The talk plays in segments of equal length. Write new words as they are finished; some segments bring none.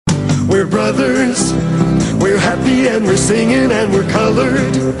We're brothers. We're happy and we're singing and we're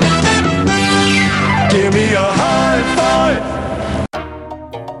colored. Give me a high five.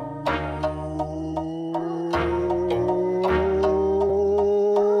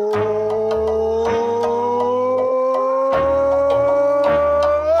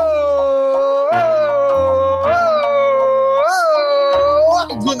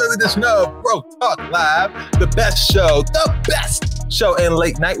 Another edition of Bro Talk Live, the best show in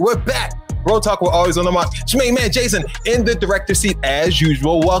late night. We're back. Bro Talk, we're always on the mark. It's your main man, Jason, in the director's seat as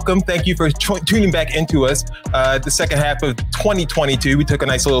usual. Welcome. Thank you for tuning back into us. The second half of 2022. We took a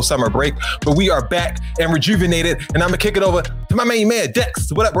nice little summer break, but we are back and rejuvenated. And I'm going to kick it over to my main man,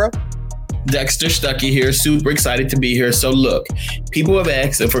 Dex. What up, bro? Dexter Stuckey here, super excited to be here. So look, people have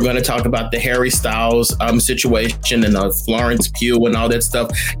asked if we're going to talk about the Harry Styles situation and Florence Pugh and all that stuff.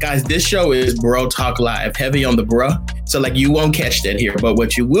 Guys, this show is Bro Talk Live, heavy on the bruh. So like you won't catch that here, but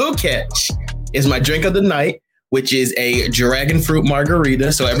what you will catch is my drink of the night, which is a dragon fruit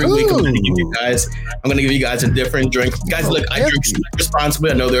margarita. So every week I'm going to give you guys a different drink. Guys, look, I drink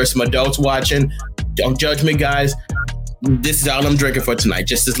responsibly. I know there are some adults watching. Don't judge me, guys. This is all I'm drinking for tonight.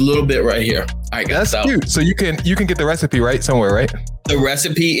 Just this little bit right here. All right, guys. That's cute. So you can get the recipe right somewhere, right? The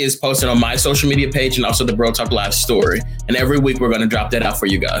recipe is posted on my social media page and also the Bro Talk Live story. And every week we're going to drop that out for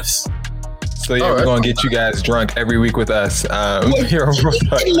you guys. So yeah, we're going to get you guys drunk every week with us. Here on Bro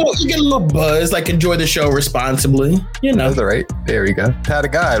Talk. You get a little buzz, like enjoy the show responsibly. You know. That's all right. There we go. Ty the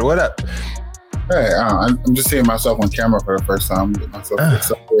God, what up? Hey, I'm just seeing myself on camera for the first time. Get myself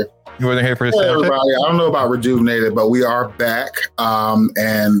fixed up here. You wasn't here for the Hey, everybody. I don't know about rejuvenated, but we are back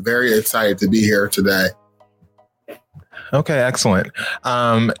and very excited to be here today. Okay, excellent.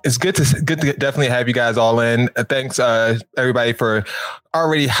 It's good to definitely have you guys all in. Thanks, everybody, for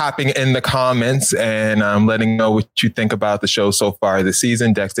already hopping in the comments and letting know what you think about the show so far this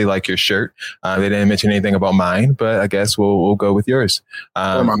season. Dex, they like your shirt. They didn't mention anything about mine, but I guess we'll go with yours.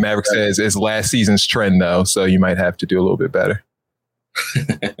 Maverick says it's last season's trend, though, so you might have to do a little bit better.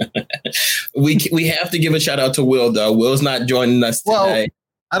 We have to give a shout out to Will, though. Will's not joining us today. Well,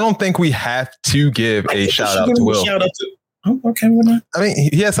 I don't think we have to give a shout out to Will. Okay, we're not. I mean,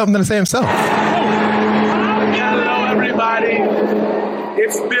 he has something to say himself. Hello, everybody.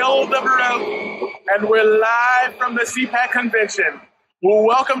 It's Bill the Bro, and we're live from the CPAC convention. Well,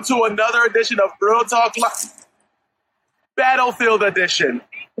 welcome to another edition of Bro Talk Live, Battlefield Edition.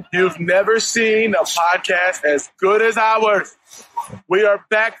 You've never seen a podcast as good as ours. We are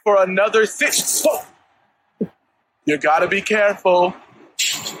back for another six. You gotta be careful.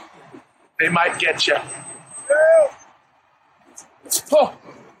 They might get you. Oh,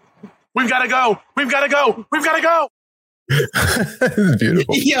 we've got to go. We've got to go. We've got to go. This is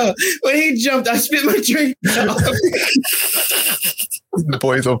beautiful. Yo, when he jumped, I spit my drink. The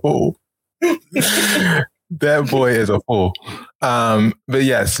boy's a fool. That boy is a fool. But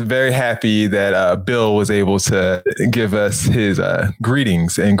yes, very happy that Bill was able to give us his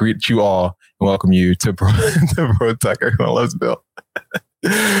greetings and greet you all and welcome you to Bro Talk. Everyone loves Bill.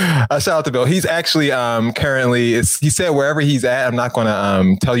 Shout out to Bill. He's actually currently, he said wherever he's at. I'm not going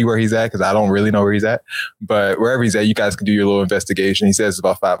to tell you where he's at because I don't really know where he's at. But wherever he's at, you guys can do your little investigation. He says it's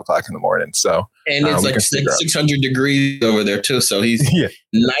about 5 o'clock in the morning. So and it's like 600 degrees over there too. So he's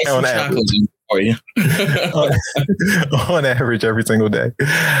nice on and chocolate for you. On average, every single day.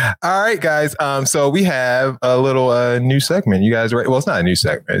 All right, guys. So we have a little new segment. You guys ready? Well, it's not a new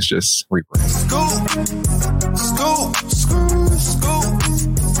segment. It's just replay. Scoop, scoop, scoop, scoop,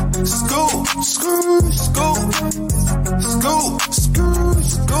 scoop, scoop,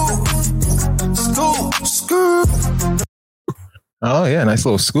 scoop. Oh yeah, nice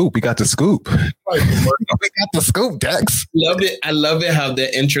little scoop. We got the scoop. We got the scoop, Dex. Love it. I love it how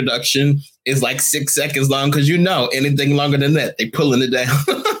the introduction is like 6 seconds long because anything longer than that, they pulling it down.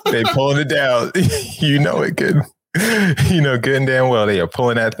 They pulling it down. You know it good. You know good and damn well they are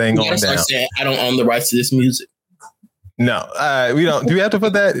pulling that thing on down. I don't own the rights to this music. No, we don't. Do we have to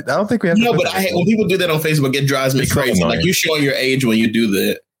put that? I don't think we have to. No, but when people do that on Facebook, it drives me crazy. Like you showing your age when you do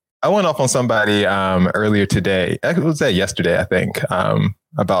that. I went off on somebody earlier today. It was that yesterday, I think,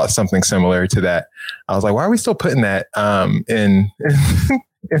 about something similar to that. I was like, why are we still putting that in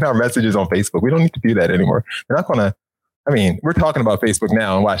our messages on Facebook? We don't need to do that anymore. They're not going to. I mean, we're talking about Facebook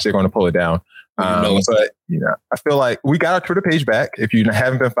now and watch they're going to pull it down. But I feel like we got our Twitter page back. If you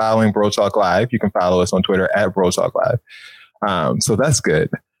haven't been following Bro Talk Live, you can follow us on Twitter at Bro Talk Live. So that's good.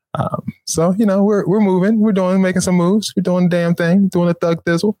 So we're moving. We're making some moves. We're doing the damn thing. Doing a thug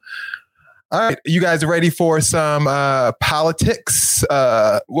thizzle. All right, you guys ready for some politics?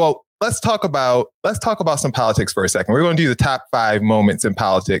 Well, let's talk about some politics for a second. We're going to do the top 5 moments in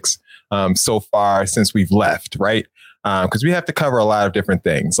politics so far since we've left, right? Because we have to cover a lot of different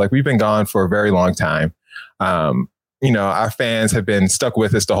things. Like, we've been gone for a very long time. Our fans have been stuck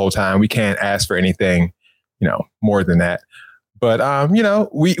with us the whole time. We can't ask for anything, more than that. But,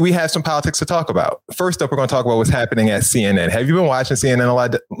 we have some politics to talk about. First up, we're going to talk about what's happening at CNN. Have you been watching CNN a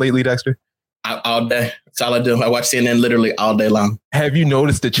lot lately, Dexter? All day. That's all I do. I watch CNN literally all day long. Have you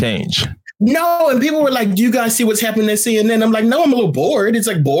noticed the change? No, and people were like, do you guys see what's happening at CNN? I'm like, no, I'm a little bored. It's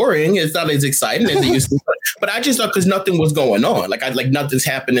like boring. It's not as exciting as it used to be. But I just thought because nothing was going on. Like, nothing's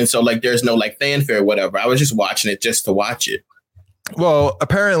happening. So like, there's no like fanfare or whatever. I was just watching it just to watch it. Well,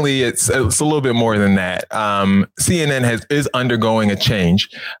 apparently it's a little bit more than that. CNN is undergoing a change.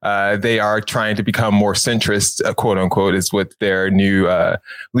 They are trying to become more centrist, quote unquote, is what their new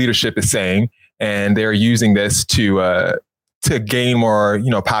leadership is saying. And they're using this to gain more,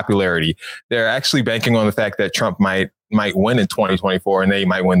 popularity. They're actually banking on the fact that Trump might win in 2024 and they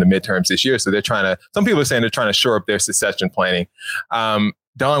might win the midterms this year. So some people are saying they're trying to shore up their succession planning.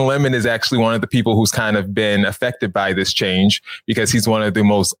 Don Lemon is actually one of the people who's kind of been affected by this change because he's one of the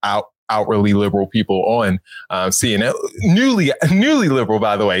most outwardly liberal people on CNN. Newly liberal,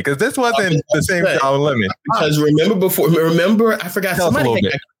 by the way, because this wasn't the same Don Lemon. Because I forgot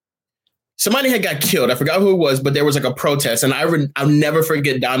somebody had got killed. I forgot who it was, but there was like a protest. And I'll never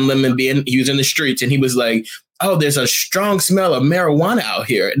forget Don Lemon he was in the streets and he was like, oh, there's a strong smell of marijuana out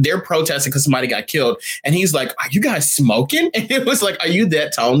here. They're protesting because somebody got killed. And he's like, are you guys smoking? And it was like, are you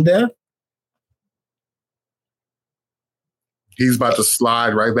that tone deaf? He's about to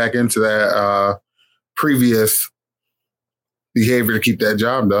slide right back into that previous behavior to keep that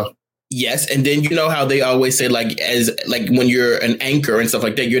job, though. Yes, and then you know how they always say like when you're an anchor and stuff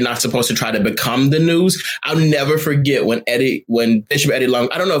like that, you're not supposed to try to become the news. I'll never forget when Bishop Eddie Long,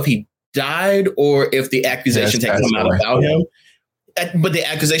 I don't know if he died or if the accusation that came out about him, but the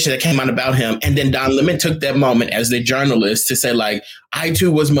accusation that came out about him, and then Don Lemon took that moment as the journalist to say like, I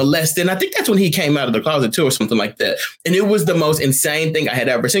too was molested. And I think that's when he came out of the closet too or something like that. And it was the most insane thing I had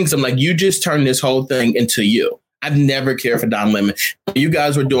ever seen. So I'm like, you just turned this whole thing into you. I've never cared for Don Lemon. You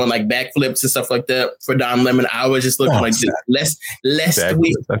guys were doing like backflips and stuff like that for Don Lemon. I was just looking like less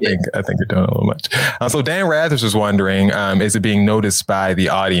sweet. I think you're doing a little much. So Dan Rathers was wondering, is it being noticed by the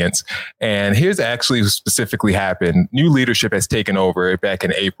audience? And here's actually what specifically happened. New leadership has taken over back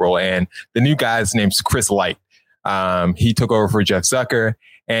in April, and the new guy's name's Chris Light. He took over for Jeff Zucker,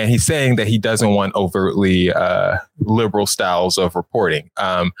 and he's saying that he doesn't want overtly liberal styles of reporting.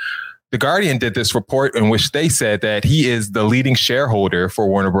 The Guardian did this report in which they said that he is the leading shareholder for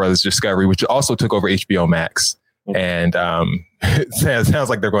Warner Brothers Discovery, which also took over HBO Max. And it sounds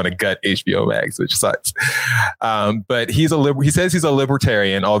like they're going to gut HBO Max, which sucks. But he says he's a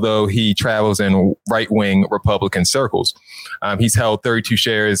libertarian, although he travels in right-wing Republican circles. He's held 32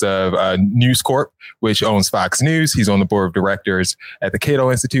 shares of News Corp, which owns Fox News. He's on the board of directors at the Cato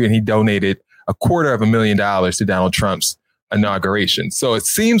Institute, and he donated $250,000 to Donald Trump's inauguration. So it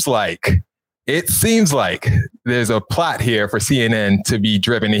seems like there's a plot here for CNN to be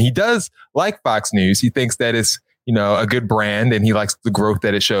driven. And he does like Fox News. He thinks that it's, a good brand, and he likes the growth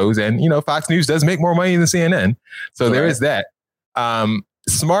that it shows. And, Fox News does make more money than CNN. So there is that.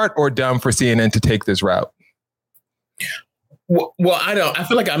 Smart or dumb for CNN to take this route? Well, I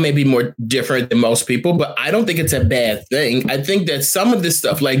feel like I may be more different than most people, but I don't think it's a bad thing. I think that some of this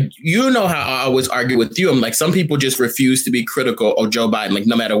stuff, like, how I always argue with you. I'm like, some people just refuse to be critical of Joe Biden. Like,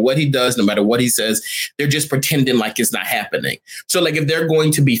 no matter what he does, no matter what he says, they're just pretending like it's not happening. So like, if they're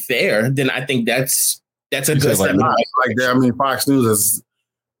going to be fair, then I think that's a good step. Like that. I mean, Fox News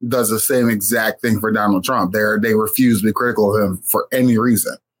does the same exact thing for Donald Trump. They refuse to be critical of him for any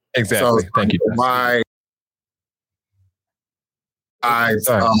reason. Exactly. So, thank you. Why?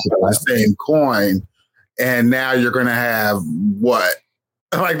 The same coin, and now you're going to have what?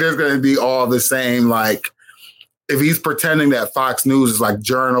 Like, there's going to be all the same. Like, if he's pretending that Fox News is like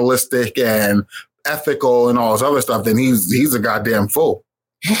journalistic and ethical and all this other stuff, then he's a goddamn fool.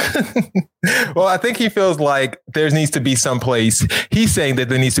 Well, I think he feels like there needs to be some place. He's saying that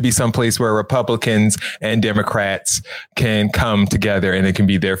there needs to be some place where Republicans and Democrats can come together and it can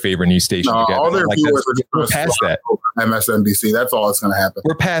be their favorite news station together. All their viewers are past that. MSNBC. That's all that's going to happen.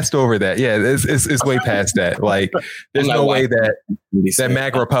 We're past over that. Yeah, it's way past that. Like, there's no way that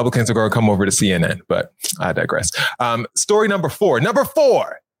MAGA Republicans are going to come over to CNN. But I digress. Story number four.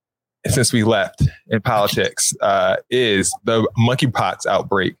 Since we left in politics, is the monkeypox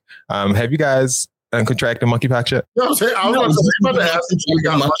outbreak. Have you guys contracted monkeypox yet? No, I was about to ask if you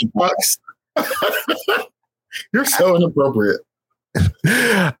got monkeypox. You're so inappropriate.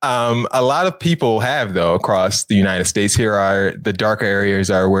 A lot of people have, though, across the United States. Here are the darker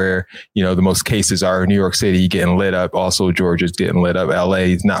areas are where, the most cases are. New York City getting lit up. Also, Georgia's getting lit up. LA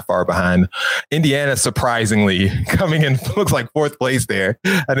is not far behind. Indiana, surprisingly, coming in, looks like 4th place there.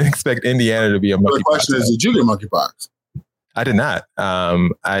 I didn't expect Indiana to be a monkeypox. The question is, did you get monkeypox? I did not.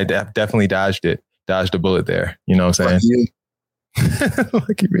 I definitely dodged a bullet there. You know what I'm saying?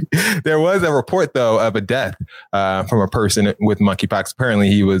 Look at me. There was a report, though, of a death from a person with monkeypox. Apparently,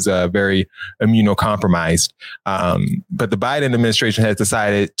 he was very immunocompromised. But the Biden administration has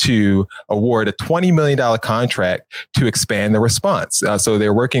decided to award a $20 million contract to expand the response. So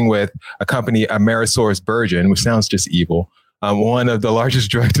they're working with a company, AmerisourceBergen, which sounds just evil. One of the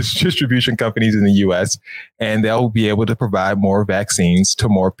largest drug distribution companies in the U.S., and they'll be able to provide more vaccines to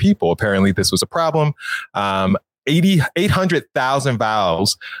more people. Apparently, this was a problem. 800,000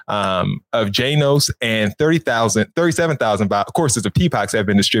 vials of Janos and 37,000 courses of TPOXX have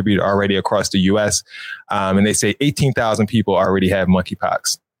been distributed already across the U.S. And they say 18,000 people already have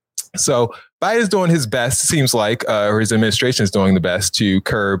monkeypox. So Biden's doing his best, seems like, or his administration is doing the best to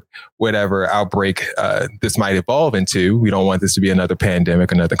curb whatever outbreak this might evolve into. We don't want this to be another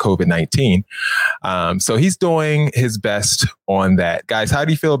pandemic, another COVID-19. So he's doing his best on that. Guys, how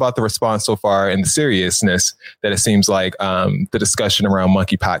do you feel about the response so far and the seriousness that it seems like the discussion around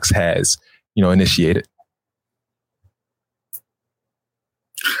monkeypox has, initiated?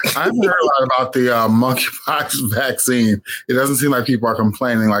 I've heard a lot about the monkeypox vaccine. It doesn't seem like people are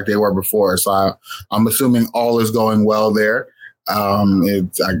complaining like they were before. So I'm assuming all is going well there.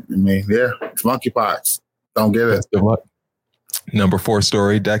 It's monkeypox. Don't get it. Good luck. Number 4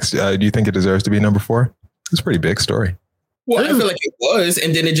 story. Dex, do you think it deserves to be number 4? It's a pretty big story. Well, I feel like it was,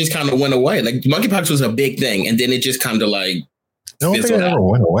 and then it just kind of went away. Like monkeypox was a big thing, and then it just kind of like. I don't think it ever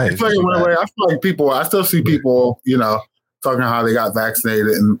went away. I feel like it went away. I feel like I still see people, talking how they got vaccinated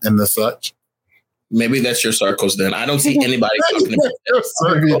and the such. Maybe that's your circles then. I don't see anybody talking about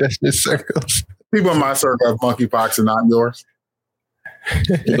that. Maybe that's your circles. People in my circle have monkeypox and not yours.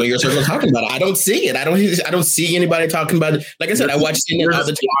 People in your circle talking about it. I don't see it. I don't see anybody talking about it. Like I said, I watch CNN all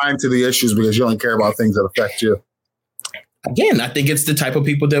the time. Blind to the issues because you only care about things that affect you. Again, I think it's the type of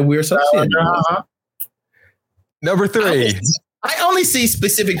people that we're associated with. Number 3. I only see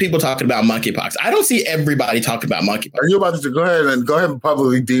specific people talking about monkeypox. I don't see everybody talking about monkeypox. Are you about to go ahead and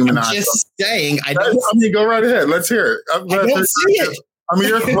publicly demonize? I'm just saying. Go right ahead. Let's hear it. I don't see it.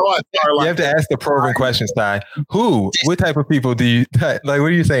 You're you have to ask the probing questions, Ty. What type of people do you like? What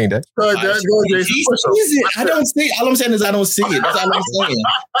are you saying, Dad? I don't see it. All I'm saying is I don't see it. That's all I'm saying.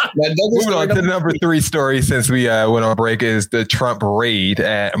 Moving on to the number 3 story since we went on break is the Trump raid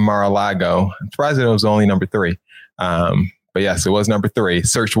at Mar-a-Lago. I'm surprised it was only number 3. But yes, it was number 3.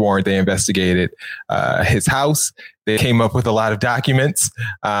 Search warrant. They investigated his house. They came up with a lot of documents.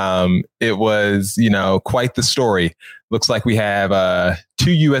 It was, quite the story. Looks like we have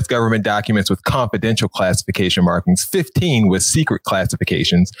 2 U.S. government documents with confidential classification markings, 15 with secret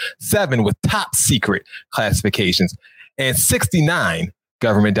classifications, 7 with top secret classifications, and 69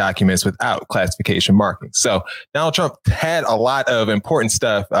 government documents without classification markings. So Donald Trump had a lot of important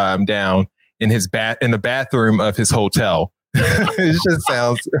stuff down in the bathroom of his hotel. It just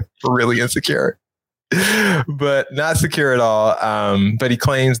sounds really insecure, but not secure at all. But he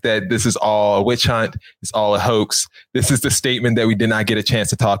claims that this is all a witch hunt. It's all a hoax. This is the statement that we did not get a chance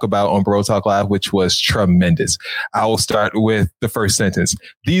to talk about on Bro Talk Live, which was tremendous. I will start with the first sentence.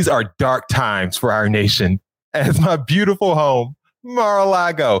 These are dark times for our nation as my beautiful home,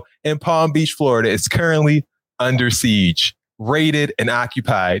 Mar-a-Lago in Palm Beach, Florida, is currently under siege, raided and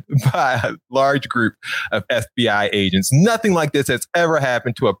occupied by a large group of FBI agents. Nothing like this has ever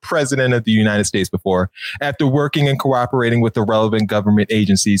happened to a president of the United States before. After working and cooperating with the relevant government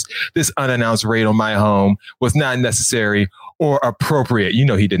agencies, this unannounced raid on my home was not necessary or appropriate.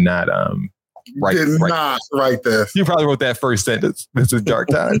 He did not write this. You probably wrote that first sentence. This is dark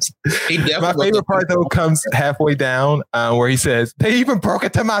times. My favorite part, though, comes halfway down where he says, "They even broke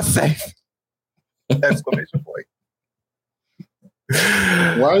into my safe!" Exclamation point.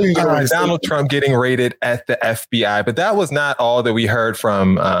 Donald Trump getting raided at the FBI. But that was not all that we heard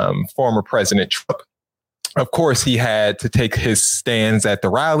from former President Trump. Of course, he had to take his stands at the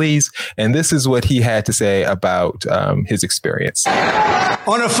rallies. And this is what he had to say about his experience.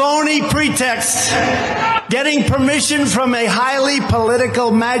 On a phony pretext, getting permission from a highly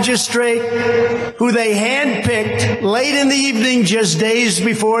political magistrate who they handpicked late in the evening, just days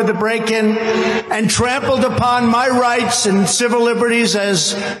before the break-in, and trampled upon my rights and civil liberties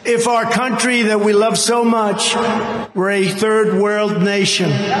as if our country that we love so much were a third world nation.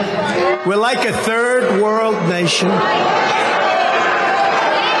 We're like a third world nation.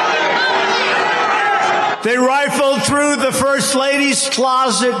 They rifled through the First Lady's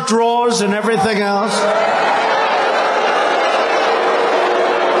closet drawers and everything else.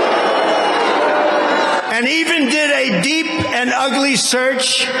 And even did a deep and ugly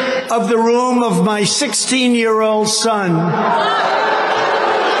search of the room of my 16-year-old son,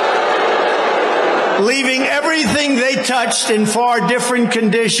 leaving everything they touched in far different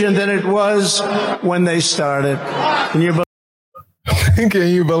condition than it was when they started. Can you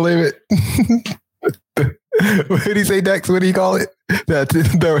believe it? What did he say next? What do you call it?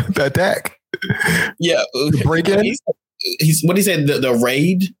 The attack? Yeah. The break-in? What he said, the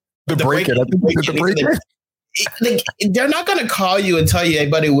raid? The break-in. I think it's the break-in. They're not going to call you and tell you, hey,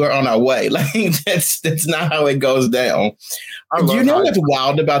 buddy, we're on our way. Like, that's not how it goes down. You know what's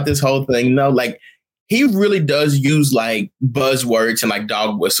wild about this whole thing, though? Like, he really does use like buzzwords and like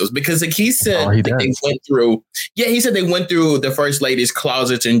dog whistles, because like he said they went through. Yeah, he said they went through the First Lady's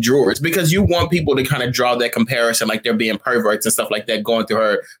closets and drawers, because you want people to kind of draw that comparison, like they're being perverts and stuff like that, going through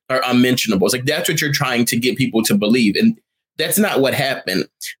her unmentionables. Like that's what you're trying to get people to believe, and that's not what happened.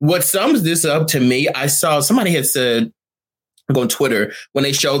 What sums this up to me, I saw somebody had said on Twitter when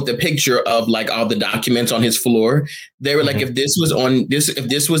they showed the picture of like all the documents on his floor, they were like, if this was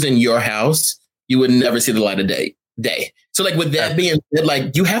in your house, you would never see the light of day. So like with that being said,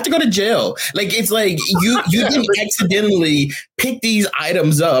 like you have to go to jail. Like it's like you didn't accidentally pick these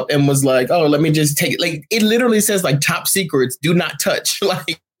items up and was like, oh, let me just take it. Like it literally says like top secrets, do not touch.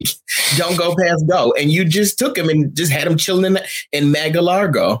 Like don't go past go. And you just took him and just had him chilling in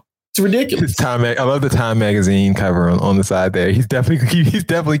Mag-a-Largo. It's ridiculous. I love the Time magazine cover on the side there. He's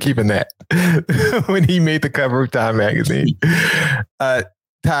definitely keeping that when he made the cover of Time magazine.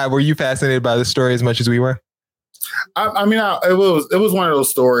 Ty, were you fascinated by the story as much as we were? I mean, it was one of those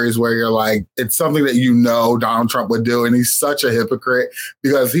stories where you're like, it's something that Donald Trump would do, and he's such a hypocrite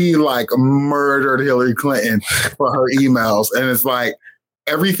because he like murdered Hillary Clinton for her emails, and it's like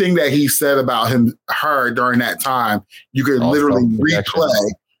everything that he said about her during that time, you could literally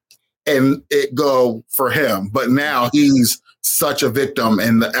replay and it go for him. But now he's such a victim,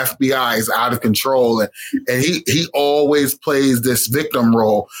 and the FBI is out of control, and he always plays this victim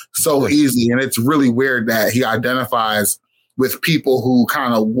role so easy, and it's really weird that he identifies with people who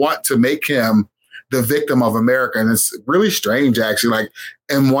kind of want to make him the victim of America, and it's really strange actually. Like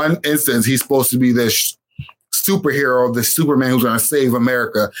in one instance, he's supposed to be this superhero, this Superman who's going to save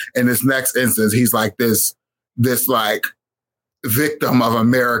America, and this next instance, he's like this like victim of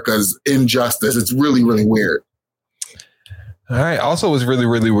America's injustice. It's really, really weird. All right. Also, what's really,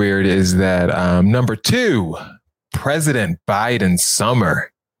 really weird is that number 2, President Biden's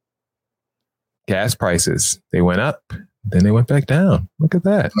summer. Gas prices, they went up, then they went back down. Look at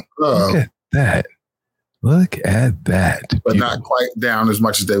that. Look at that. Look at that. But not quite down as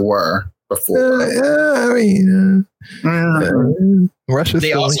much as they were before. Russia.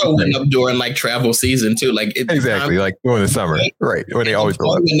 They also went up during like travel season too. Like exactly, like during the summer, right? When they always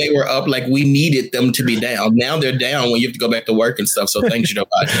go up. When they were up, like we needed them to be down. Now they're down when you have to go back to work and stuff. So thanks, Joe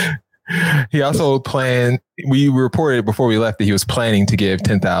Biden. He also planned, we reported before we left that he was planning to give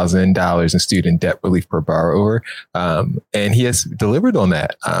 $10,000 in student debt relief per borrower. And he has delivered on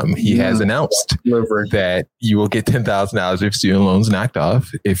that. He has announced that you will get $10,000 of student loans knocked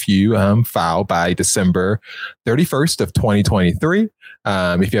off if you file by December 31st of 2023.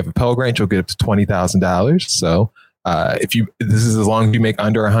 If you have a Pell Grant, you'll get up to $20,000. So this is as long as you make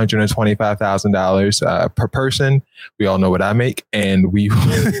under $125,000 per person. We all know what I make, and we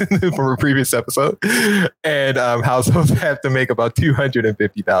from a previous episode, and households have to make about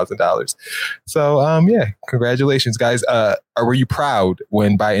 $250,000. So yeah, congratulations, guys. Were you proud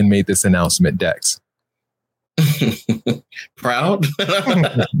when Biden made this announcement, Dex? Proud?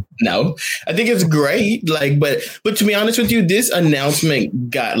 No, I think it's great. Like, but to be honest with you, this announcement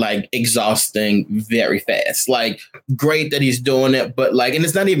got like exhausting very fast. Like, great that he's doing it, but like, and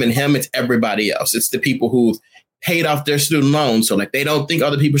it's not even him; it's everybody else. It's the people who paid off their student loans, so like they don't think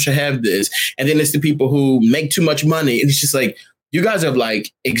other people should have this, and then it's the people who make too much money, and it's just like, you guys have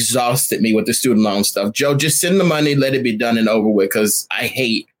like exhausted me with the student loan stuff. Joe, just send the money, let it be done and over with, because I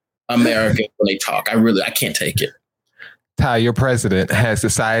hate America when they talk. I can't take it. Ty, your president has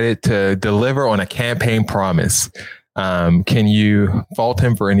decided to deliver on a campaign promise. Can you fault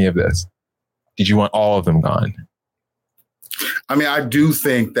him for any of this? Did you want all of them gone? I mean, I do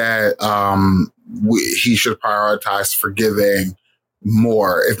think that he should prioritize forgiving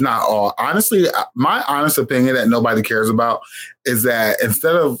more, if not all. Honestly, my honest opinion that nobody cares about is that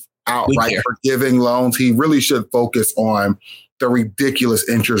instead of outright forgiving loans, he really should focus on the ridiculous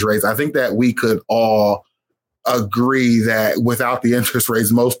interest rates. I think that we could all agree that without the interest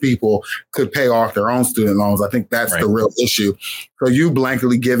rates, most people could pay off their own student loans. I think that's the real issue. So you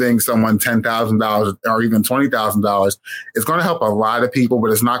blanketly giving someone $10,000 or even $20,000 is going to help a lot of people,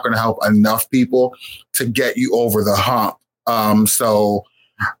 but it's not going to help enough people to get you over the hump. So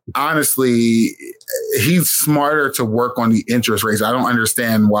honestly, he's smarter to work on the interest rates. I don't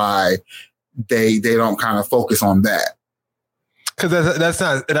understand why they don't kind of focus on that. Because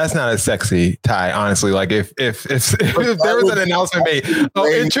that's not as sexy, Ty. Honestly, like if there was an announcement made,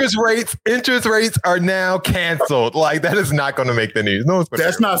 interest rates are now canceled, like that is not going to make the news. No,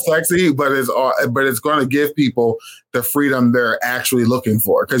 that's not sexy, but it's going to give people the freedom they're actually looking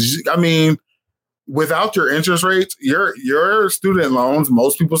for. Because I mean, without your interest rates, your student loans,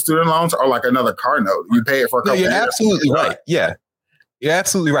 most people's student loans are like another car note. You pay it for a couple. You're absolutely right. Yeah. You're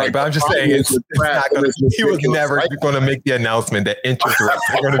absolutely right, but I'm just saying it's not going to. He was never going to make the announcement that interest rates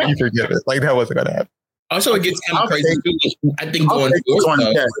are going to be forgiven. Like that wasn't going to happen. Also, it gets kind of crazy too. I think going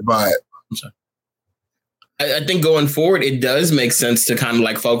forward, I think going forward, it does make sense to kind of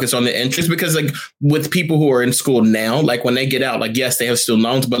like focus on the interest because like with people who are in school now, like when they get out, like yes, they have student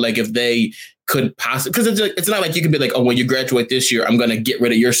loans, but like if they could possibly, because it's not like you can be like, oh, when you graduate this year, I'm going to get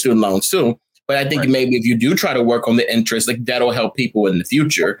rid of your student loans too. But I think maybe if you do try to work on the interest, like that'll help people in the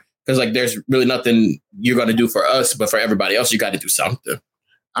future. Because like there's really nothing you're going to do for us, but for everybody else, you got to do something.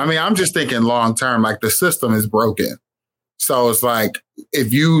 I mean, I'm just thinking long term, like the system is broken. So it's like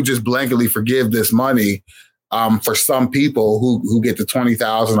if you just blanketly forgive this money for some people who get the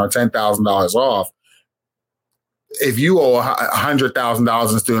 $20,000 or $10,000 off, if you owe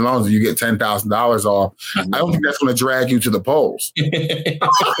 $100,000 in student loans and you get $10,000 off, I don't think that's going to drag you to the polls.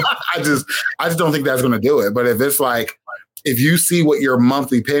 I just don't think that's going to do it. But if it's like, if you see what your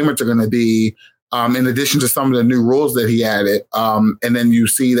monthly payments are going to be, in addition to some of the new rules that he added, and then you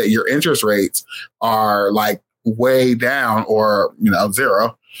see that your interest rates are like way down or,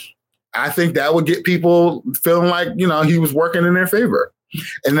 zero, I think that would get people feeling like, he was working in their favor.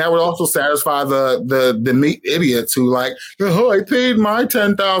 And that would also satisfy the meat idiots who like, oh, I paid my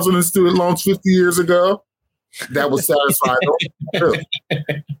 $10,000 in student loans 50 years ago. That would satisfy them too.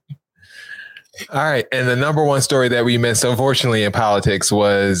 All right. And the number one story that we missed, unfortunately, in politics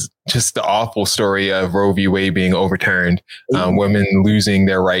was just the awful story of Roe v. Wade being overturned, women losing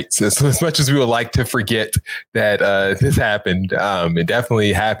their rights. As much as we would like to forget that this happened, it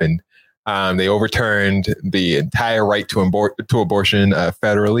definitely happened. They overturned the entire right to abortion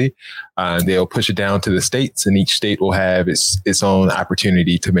federally. They'll push it down to the states, and each state will have its own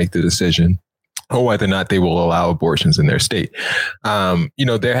opportunity to make the decision or whether or not they will allow abortions in their state.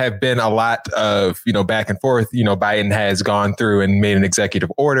 There have been a lot of, back and forth. Biden has gone through and made an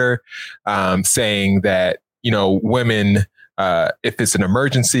executive order saying that, women, if it's an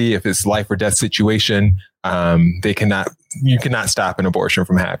emergency, if it's life or death situation, you cannot stop an abortion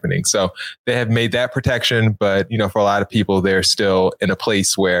from happening. So they have made that protection, but for a lot of people, they're still in a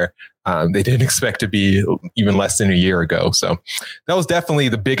place where they didn't expect to be even less than a year ago. So that was definitely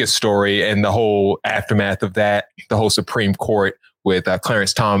the biggest story, and the whole aftermath of that, the whole Supreme Court with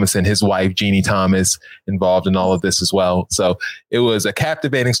Clarence Thomas and his wife, Jeannie Thomas, involved in all of this as well. So it was a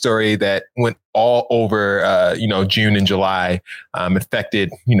captivating story that went all over, June and July,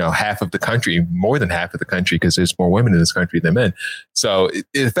 affected, half of the country, more than half of the country, because there's more women in this country than men. So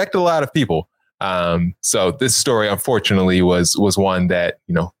it affected a lot of people. So this story, unfortunately, was one that,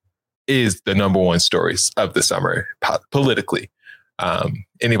 is the number one stories of the summer politically.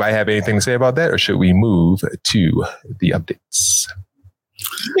 Anybody have anything to say about that, or should we move to the updates?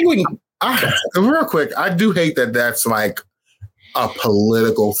 I think we can, real quick, I do hate that that's like a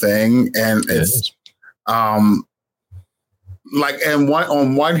political thing. And it's on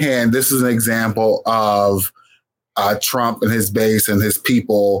one hand, this is an example of Trump and his base and his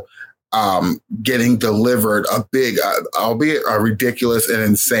people getting delivered a big, albeit a ridiculous and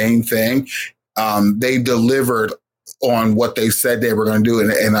insane thing. They delivered on what they said they were going to do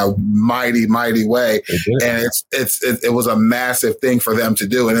in a mighty, mighty way. And it was a massive thing for them to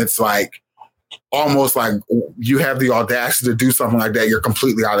do. And it's like, almost like you have the audacity to do something like that. You're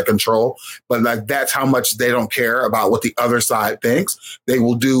completely out of control. But like, that's how much they don't care about what the other side thinks. They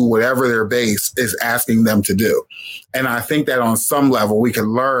will do whatever their base is asking them to do. And I think that on some level we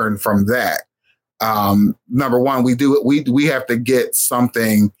can learn from that. Number one, we have to get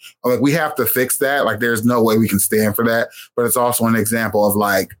something, like we have to fix that. Like there's no way we can stand for that, but it's also an example of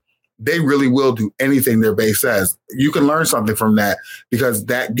like, they really will do anything their base says. You can learn something from that because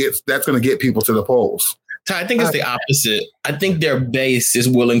that's going to get people to the polls. I think it's the opposite. I think their base is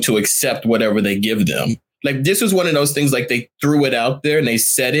willing to accept whatever they give them. Like this was one of those things, like they threw it out there and they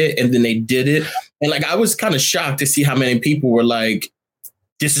said it and then they did it. And like, I was kind of shocked to see how many people were like,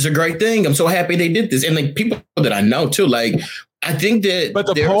 this is a great thing. I'm so happy they did this. And like people that I know too, like, I think that. But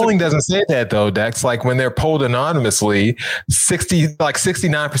the polling doesn't say that though, Dex. Like when they're polled anonymously,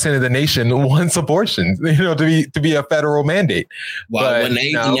 69% of the nation wants abortion, to be a federal mandate. Well, but, when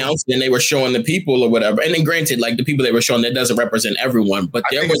they announced and they were showing the people or whatever, and then granted, like the people they were showing, that doesn't represent everyone, but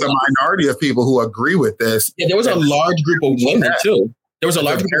there was a minority of people who agree with this. Yeah, there was a large group of women too. There was a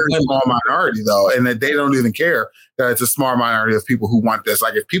large group of women. Small minority though, and that they don't even care that it's a small minority of people who want this.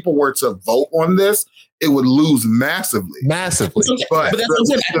 Like if people were to vote on this, it would lose massively. But that's what I'm saying. I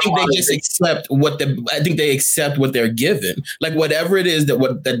think they just accept they accept what they're given. Like whatever it is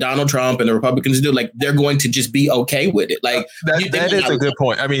that Donald Trump and the Republicans do, like they're going to just be okay with it. Like that is a good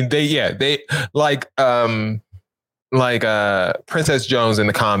point. I mean, they like Princess Jones in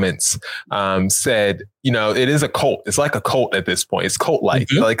the comments said, it is a cult. It's like a cult at this point. It's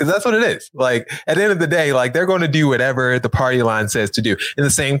cult-like, like, because that's what it is. Like at the end of the day, like they're going to do whatever the party line says to do. And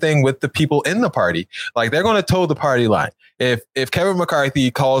the same thing with the people in the party. Like they're going to toe the party line. If Kevin McCarthy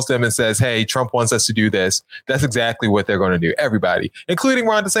calls them and says, hey, Trump wants us to do this, that's exactly what they're going to do. Everybody, including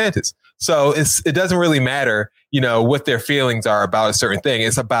Ron DeSantis. So it doesn't really matter, what their feelings are about a certain thing.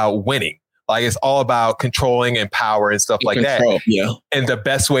 It's about winning. Like it's all about controlling and power and stuff like that. Yeah. And the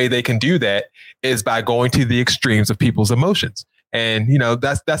best way they can do that is by going to the extremes of people's emotions. And,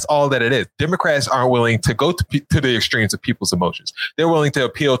 that's all that it is. Democrats aren't willing to go to the extremes of people's emotions. They're willing to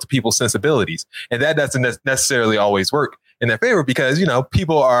appeal to people's sensibilities. And that doesn't necessarily always work in their favor because,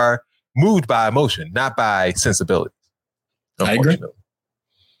 people are moved by emotion, not by sensibility. I agree.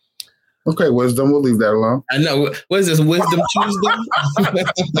 Okay, wisdom. We'll leave that alone. I know. What is this, Wisdom Tuesday?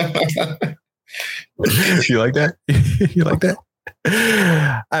 You like that? You like that?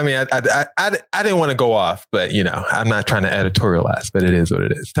 I mean, I didn't want to go off, but I'm not trying to editorialize, but it is what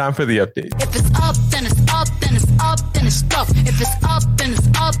it is. Time for the update. If it's up, then it's up, then it's up, then it's stuff. If it's up, then it's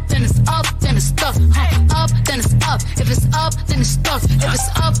up, then it's up, then it's stuff. Up, then it's up. If it's up, then it's stuff. If it's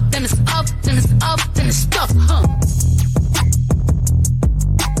up, then it's up, then it's up, then it's stuff.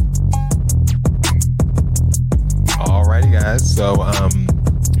 Alrighty, guys. So,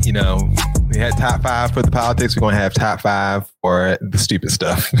 we had top 5 for the politics. We're going to have top 5 for the stupid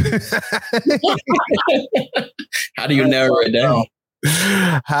stuff. How do you narrow it down?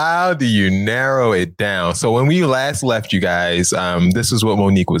 How do you narrow it down? So when we last left you guys, this is what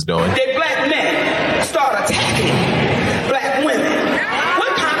Monique was doing. They black men start attacking black women.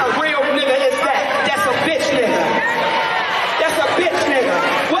 What kind of real nigga is that? That's a bitch nigga. That's a bitch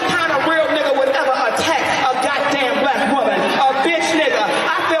nigga. What kind of real nigga would ever attack a goddamn black woman? A bitch nigga.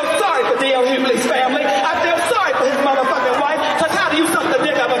 I feel sorry for D.L. Hughley's family. I feel sorry for his motherfucking wife. Because how do you suck the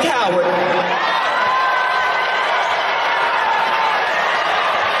dick of a coward?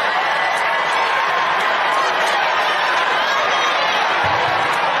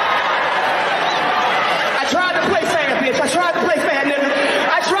 I tried to play fair, bitch. I tried to play fair, nigga.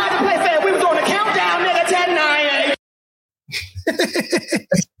 I tried to play fair. We was on the countdown, nigga. 10, 9, 8.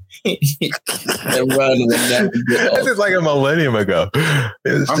 This is like a millennium ago. It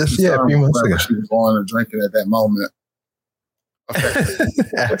was just a few months ago. She was on and drinking at that moment.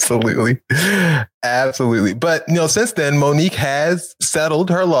 Absolutely. But since then, Monique has settled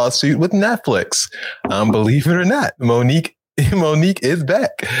her lawsuit with Netflix. Believe it or not, Monique is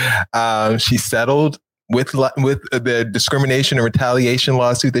back. She settled with the discrimination and retaliation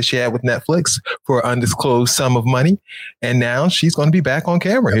lawsuit that she had with Netflix for an undisclosed sum of money. And now she's going to be back on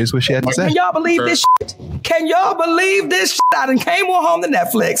camera. Here's what she had to say. Can y'all believe this shit? Can y'all believe this shit? I done came on home to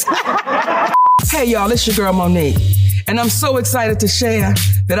Netflix. Hey, y'all, it's your girl Monique. And I'm so excited to share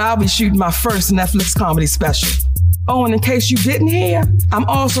that I'll be shooting my first Netflix comedy special. Oh, and in case you didn't hear, I'm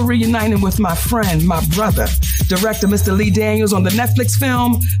also reuniting with my friend, my brother, director Mr. Lee Daniels on the Netflix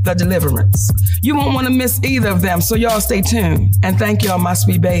film, The Deliverance. You won't want to miss either of them, so y'all stay tuned. And thank y'all, my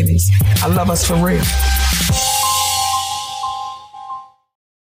sweet babies. I love us for real.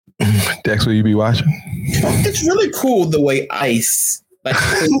 Dex, will you be watching? It's really cool the way ice, like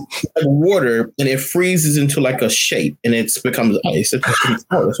water, and it freezes into like a shape, and it becomes ice.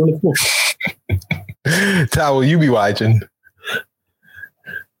 It's really cool. Ty, will you be watching?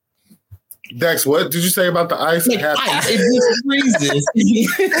 Dex, what did you say about the ice? Like ice, it just freezes.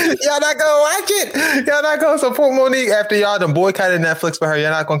 Y'all not gonna watch it? Y'all not gonna support Monique after y'all done boycotted Netflix for her?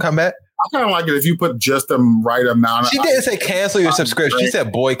 Y'all not gonna come back? I kind of like it if you put just the right amount of She didn't say cancel your subscription. She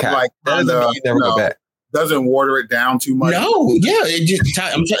said boycott. Like, that doesn't mean you never go back. Doesn't water it down too much. No, yeah. It just,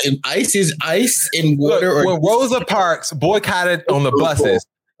 I'm telling you, ice is ice in water. Look, when Rosa Parks boycotted on the buses,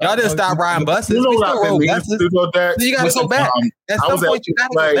 Y'all didn't stop riding buses. You know We what still I've rode been buses. to go back? So you gotta go back. At I some was at point, you gotta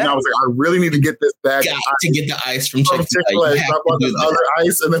Chick-fil-A, go back. and I was like, I really need to get this bag Got of to ice get the ice from from Chick-fil-A. Chick-fil-A. So I bought this other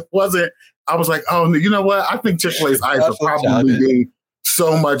ice, and it wasn't. I was like, oh, you know what? I think Chick-fil-A's ice would probably be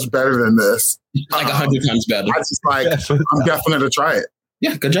so much better than this. Like 100 times better. I just like, I'm definitely going to try it.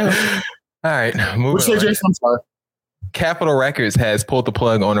 Yeah, good job. All right, moving Which say, on. Jason? I'm sorry. Capitol Records has pulled the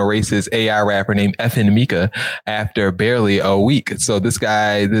plug on a racist AI rapper named FN Mika after barely a week. So this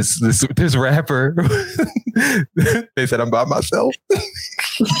guy, this rapper, they said I'm by myself.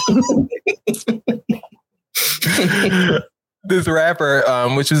 This rapper,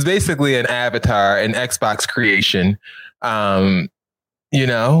 which is basically an avatar, an Xbox creation,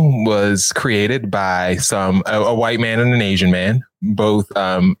 was created by a white man and an Asian man, both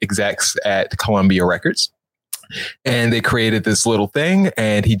execs at Columbia Records. And they created this little thing,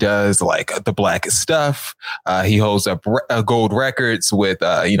 and he does like the blackest stuff. He holds up gold records with,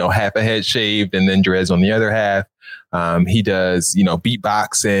 half a head shaved and then dreads on the other half. He does,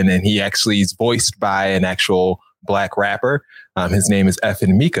 beatboxing, and he actually is voiced by an actual black rapper. His name is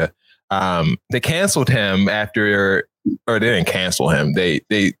FN Mika. They canceled him or they didn't cancel him. They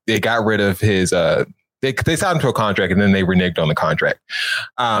got rid of his, they signed him to a contract, and then they reneged on the contract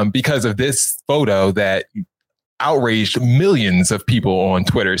because of this photo that outraged millions of people on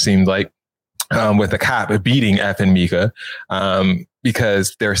Twitter, seems like, with a cop beating FN Mika,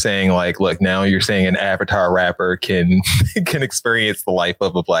 because they're saying like, look, now you're saying an avatar rapper can experience the life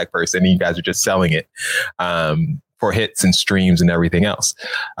of a black person, and you guys are just selling it for hits and streams and everything else.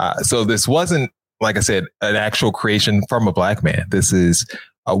 So this wasn't, like I said, an actual creation from a black man. This is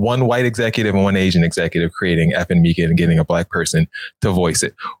one white executive and one Asian executive creating FN Mika and getting a black person to voice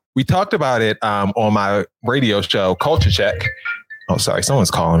it. We talked about it on my radio show, Culture Check. Oh, sorry.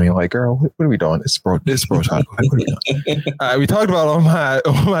 Someone's calling me like, girl, what are we doing? This bro talk. What are we doing? We talked about it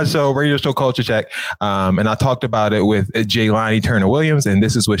on my show, radio show, Culture Check. And I talked about it with Jaylani Turner Williams. And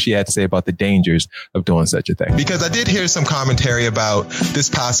this is what she had to say about the dangers of doing such a thing. Because I did hear some commentary about this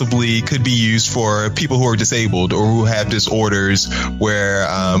possibly could be used for people who are disabled or who have disorders where,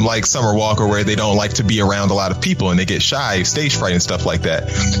 like Summer Walker, where they don't like to be around a lot of people and they get shy, stage fright and stuff like that.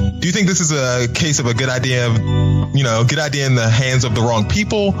 Do you think this is a case of a good idea in the hands of the wrong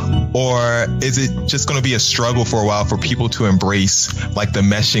people, or is it just going to be a struggle for a while for people to embrace like the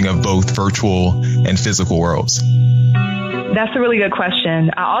meshing of both virtual and physical worlds? That's a really good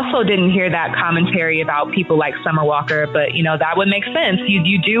question. I also didn't hear that commentary about people like Summer Walker, but, that would make sense.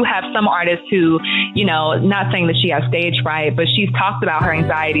 You do have some artists who, not saying that she has stage fright, but she's talked about her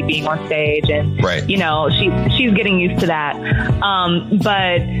anxiety being on stage and, right. She's getting used to that.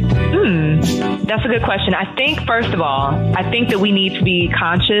 That's a good question. I think, first of all, that we need to be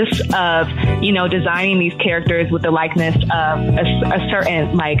conscious of, designing these characters with the likeness of a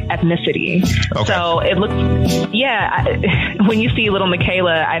certain like ethnicity. Okay. So it looks, when you see little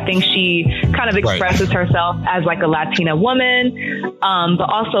Michaela, I think she kind of expresses herself as like a Latina woman, but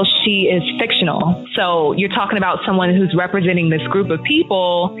also she is fictional. So you're talking about someone who's representing this group of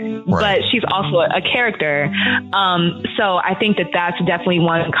people, but she's also a character. So I think that that's definitely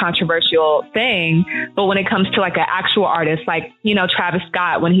one controversial thing. But when it comes to like an actual artist, like, Travis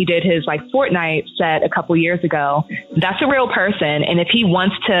Scott, when he did his like Fortnite set a couple years ago, that's a real person. And if he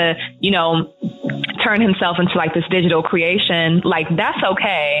wants to, turn himself into like this digital creation, like that's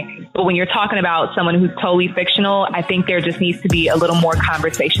okay. But when you're talking about someone who's totally fictional, I think there just needs to be a little more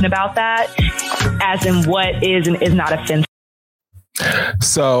conversation about that, as in what is and is not offensive.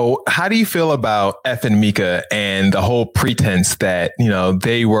 So how do you feel about FN Mika and the whole pretense that,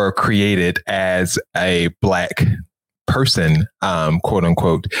 they were created as a black person, quote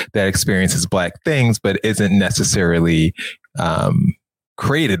unquote, that experiences black things, but isn't necessarily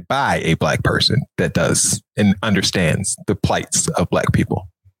created by a black person that does and understands the plights of black people?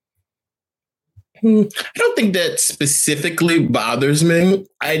 I don't think that specifically bothers me.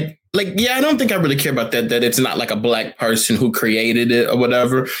 I don't think I really care about that it's not like a black person who created it or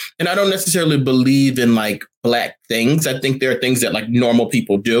whatever. And I don't necessarily believe in like black things. I think there are things that like normal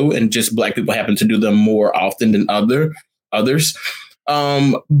people do, and just black people happen to do them more often than others.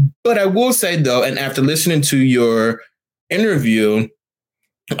 But I will say though, and after listening to your interview,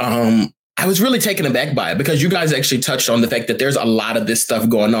 I was really taken aback by it, because you guys actually touched on the fact that there's a lot of this stuff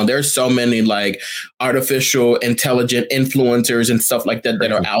going on. There's so many like artificial intelligent influencers and stuff like that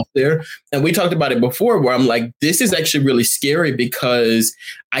that are out there. And we talked about it before, where I'm like, this is actually really scary, because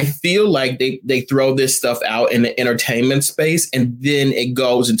I feel like they throw this stuff out in the entertainment space and then it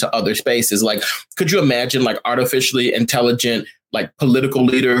goes into other spaces. Like, could you imagine like artificially intelligent, like political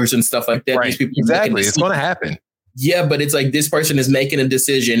leaders and stuff like that? Right. These people exactly. It's going to happen. Yeah, but it's like this person is making a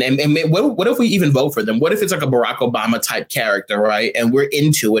decision. And what if we even vote for them? What if it's like a Barack Obama type character, right? And we're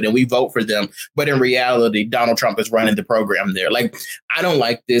into it and we vote for them. But in reality, Donald Trump is running the program there. Like, I don't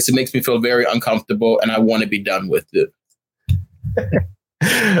like this. It makes me feel very uncomfortable and I want to be done with it.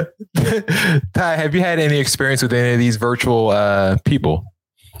 Ty, have you had any experience with any of these virtual people?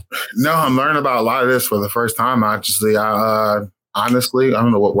 No, I'm learning about a lot of this for the first time. Actually, honestly, I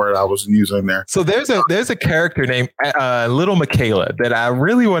don't know what word I was using there. So there's a character named Little Michaela that I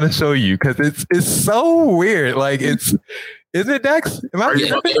really want to show you because it's so weird. Like isn't it, Dex? Are you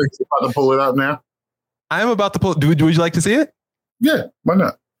about to pull it up now? I'm about to pull. Would you like to see it? Yeah, why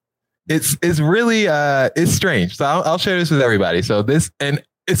not? It's really it's strange. So I'll share this with everybody. So and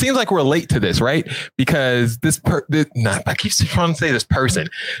it seems like we're late to this, right? Because I keep trying to say this person.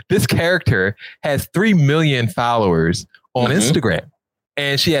 This character has 3 million followers on Instagram,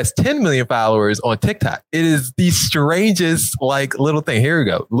 and she has 10 million followers on TikTok. It is the strangest little thing. Here we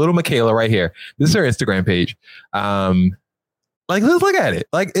go. Little Michaela right here. This is her Instagram page. Let's look at it.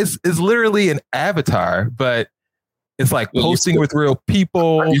 Like it's literally an avatar, but it's like posting with real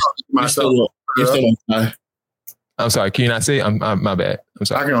people. I'm sorry. Can you not see? I'm my bad. I'm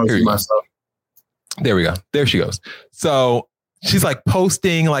sorry. I can only see myself. There we go. There she goes. So she's like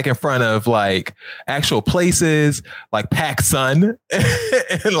posting like in front of like actual places like PacSun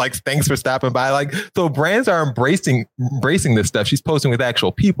and like thanks for stopping by. Like, so brands are embracing this stuff. She's posting with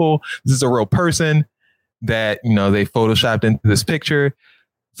actual people. This is a real person that, they photoshopped into this picture.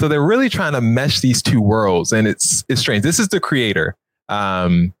 So they're really trying to mesh these two worlds, and it's strange. This is the creator.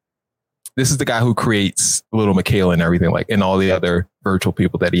 This is the guy who creates Little Michaela and everything, and all the other virtual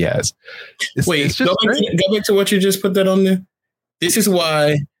people that he has. Go back to what you just put that on there. This is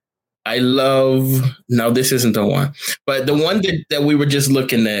why I love. No, this isn't the one, but the one that we were just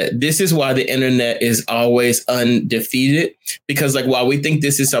looking at. This is why the internet is always undefeated, because while we think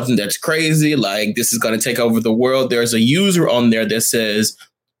this is something that's crazy, like this is going to take over the world, there's a user on there that says,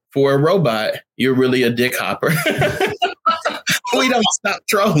 "For a robot, you're really a dick hopper." We don't stop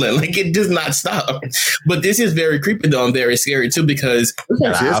trolling. It does not stop. But this is very creepy though, and very scary too, because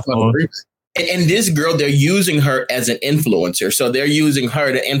and this girl, they're using her as an influencer. So they're using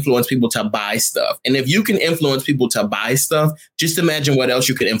her to influence people to buy stuff. And if you can influence people to buy stuff, just imagine what else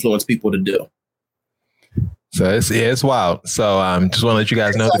you could influence people to do. So it's wild. So just want to let you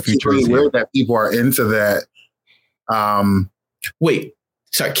guys know the future is weird that people are into that. Wait,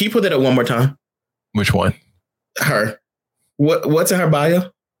 sorry, can you put that up one more time? Which one? Her. What's in her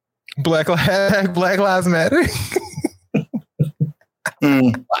bio? Black Lives Matter.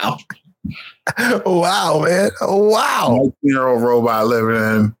 Wow. Wow, man. Wow. 19-year-old robot living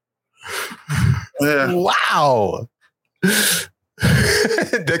in. Yeah. Wow.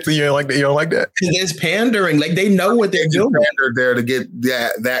 Dexter, you don't like that? You don't like that? It's pandering. They know what they're doing. Pander there to get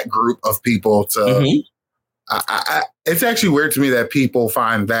that group of people to. It's actually weird to me that people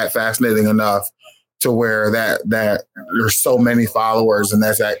find that fascinating enough to where that there's so many followers, and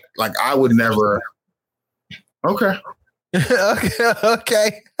that's I would never. Okay.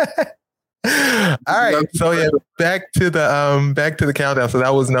 Okay. All right. So yeah, back to the countdown. So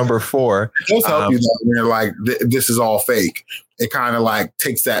that was number 4. It does help you though, this is all fake. It kind of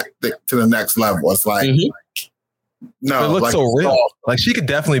takes that to the next level. It's no, it looks so real. She could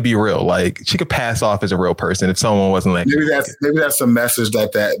definitely be real. She could pass off as a real person if someone wasn't maybe that's a message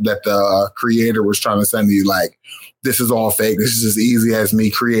that the creator was trying to send you. This is all fake. This is as easy as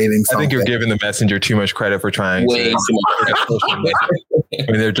me creating something. I think you're giving the messenger too much credit for trying to. I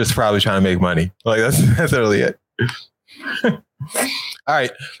mean, they're just probably trying to make money. That's really it. All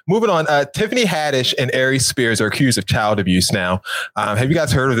right, moving on. Tiffany Haddish and Aries Spears are accused of child abuse now. Have you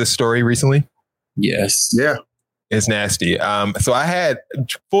guys heard of this story recently? Yes. Yeah. It's nasty. So I had,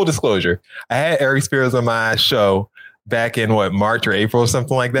 full disclosure, I had Aries Spears on my show back in March or April or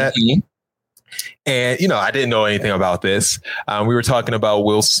something like that. Mm-hmm. And, I didn't know anything about this. We were talking about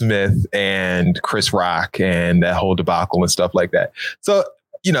Will Smith and Chris Rock and that whole debacle and stuff like that. So,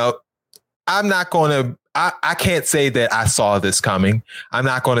 I'm not going to, I can't say that I saw this coming. I'm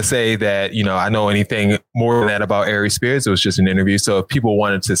not going to say that, I know anything more than that about Aries Spears. It was just an interview. So if people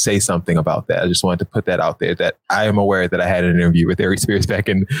wanted to say something about that, I just wanted to put that out there, that I am aware that I had an interview with Aries Spears back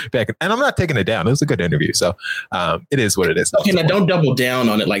in, and I'm not taking it down. It was a good interview. So it is what it is. Okay, now don't double down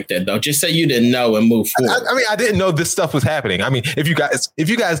on it like that, though. Just say you didn't know and move forward. I mean, I didn't know this stuff was happening. I mean, if you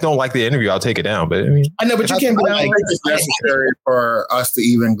guys don't like the interview, I'll take it down. But I know, but you can't be it's necessary for us to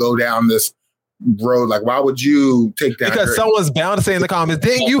even go down this road. Why would you take that? Because someone's bound to say in the comments,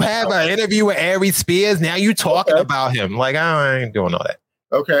 didn't you have an interview with Aries Spears? Now you talking about him. I ain't doing all that.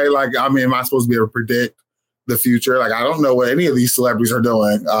 Okay. Am I supposed to be able to predict the future. Like, I don't know what any of these celebrities are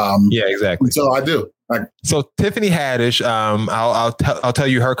doing. Yeah, exactly. Until I do. Like, so Tiffany Haddish, I'll tell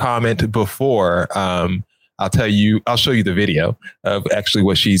you her comment before. I'll show you the video of actually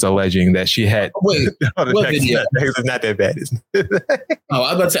what she's alleging that she had. Wait, what video? It's not that bad, isn't it? Oh,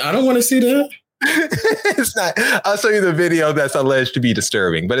 I was about to say, I don't want to see that. It's not. I'll show you the video that's alleged to be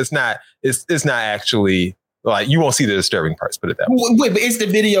disturbing, but it's not. It's not actually, like, you won't see the disturbing parts. Put it that way. Wait, but it's the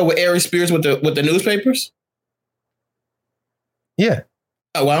video with Aries Spears with the newspapers. Yeah.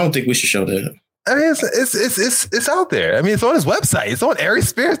 Oh, well, I don't think we should show that. I mean, it's out there. I mean, it's on his website. It's on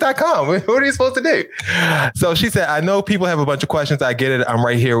ariesspears.com. What are you supposed to do? So she said, I know people have a bunch of questions. I get it. I'm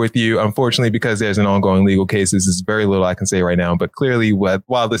right here with you. Unfortunately, because there's an ongoing legal case, this is very little I can say right now. But clearly,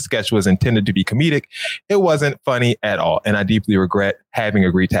 while the sketch was intended to be comedic, it wasn't funny at all. And I deeply regret having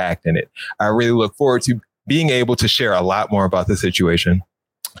agreed to act in it. I really look forward to being able to share a lot more about the situation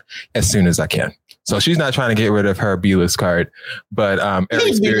as soon as I can. So she's not trying to get rid of her B-list card, but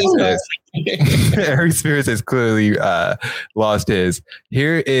Aries Spears has clearly lost his.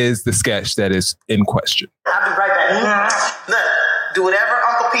 Here is the sketch that is in question. I'll be right back. Look, do whatever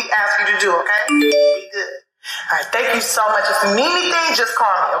Uncle Pete asks you to do, okay? Be good. All right, thank you so much. If you need anything, just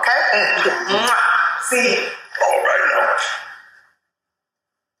call me, okay? See you. All right now.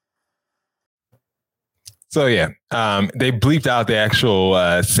 So yeah, they bleeped out the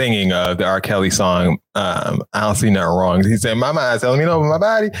actual singing of the R. Kelly song. I don't see nothing wrong. He said, "My mind's telling me no, but my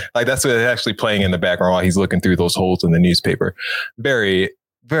body." Like, that's what it's actually playing in the background while he's looking through those holes in the newspaper. Very,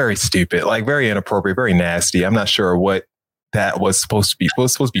 very stupid. Like, very inappropriate. Very nasty. I'm not sure what that was supposed to be. What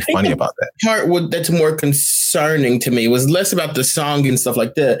was supposed to be funny about that? Part that's more concerning to me was less about the song and stuff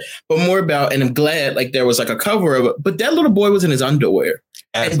like that, but more about, and I'm glad like there was like a cover of it, but that little boy was in his underwear.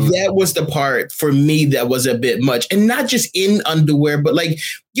 Absolutely. And that was the part for me that was a bit much. And not just in underwear, but like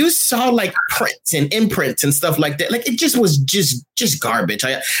you saw like prints and imprints and stuff like that. Like, it just was just garbage.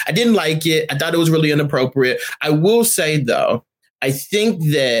 I didn't like it. I thought it was really inappropriate. I will say though, I think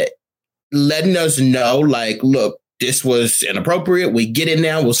that letting us know, like, look, this was inappropriate. We get it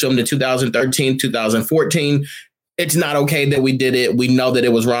now. We'll film to 2013, 2014. It's not okay that we did it. We know that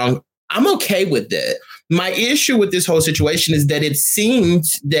it was wrong. I'm okay with that. My issue with this whole situation is that it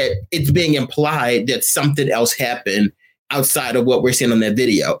seems that it's being implied that something else happened outside of what we're seeing on that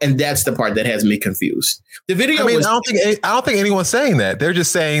video. And that's the part that has me confused. The video I don't think anyone's saying that. They're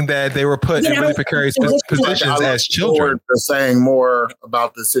just saying that they were put in really precarious positions as children. They're saying more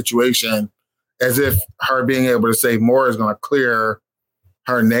about the situation as if her being able to say more is going to clear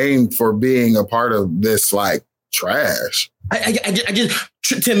her name for being a part of this, like, trash. I just,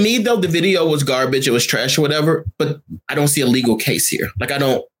 to me though, the video was garbage. It was trash or whatever, but I don't see a legal case here. Like, I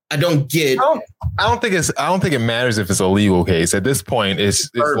don't get. I don't think it matters if it's a legal case. At this point, it's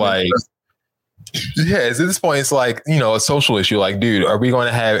like, yeah, at this point, it's like, you know, a social issue. Like, dude, are we going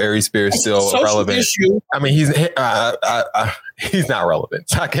to have Aries Spears still relevant? Issue. I mean, he's not relevant.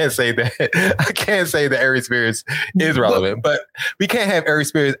 So I can't say that. I can't say that Aries Spears is relevant, but we can't have Aries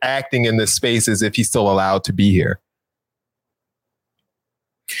Spears acting in this space as if he's still allowed to be here.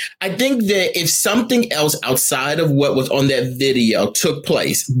 I think that if something else outside of what was on that video took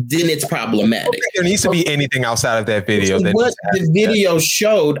place, then it's problematic. There needs to be anything outside of that video. So what the video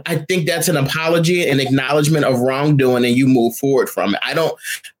showed, I think that's an apology and acknowledgement of wrongdoing, and you move forward from it.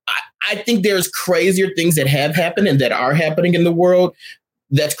 I think there's crazier things that have happened and that are happening in the world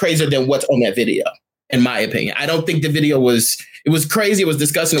that's crazier than what's on that video, in my opinion. I don't think the video was crazy, it was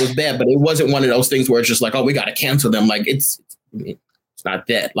disgusting, it was bad, but it wasn't one of those things where it's just like, oh, we got to cancel them. Like, it's not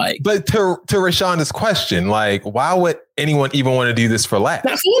that, like. But to Rashonda's question, like, why would anyone even want to do this for laughs?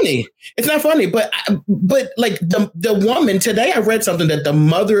 Not funny. It's not funny. But like the woman today, I read something that the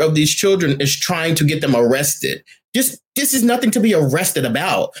mother of these children is trying to get them arrested. This is nothing to be arrested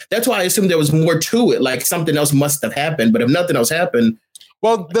about. That's why I assume there was more to it. Like, something else must have happened. But if nothing else happened.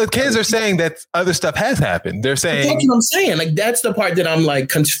 Well, the kids are saying that other stuff has happened. They're saying. That's what I'm saying. Like, that's the part that I'm like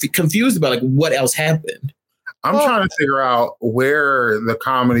confused about. Like, what else happened? I'm trying to figure out where the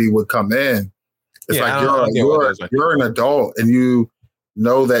comedy would come in. It's you're an adult and you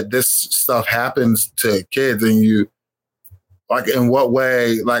know that this stuff happens to kids, and you, like, in what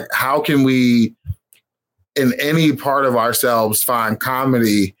way, like, how can we in any part of ourselves find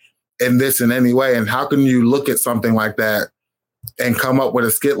comedy in this in any way? And how can you look at something like that and come up with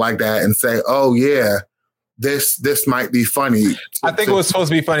a skit like that and say, oh yeah, this might be funny. I think it was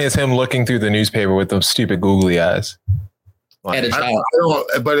supposed to be funny as him looking through the newspaper with those stupid googly eyes. Like, at a child.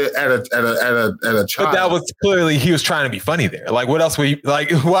 But at a child. But that was clearly, he was trying to be funny there. Like, what else would you, like,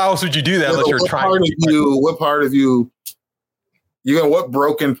 why else would you do that unless you're trying to be funny? What part of you, what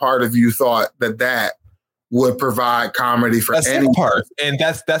broken part of you thought that would provide comedy for any part, and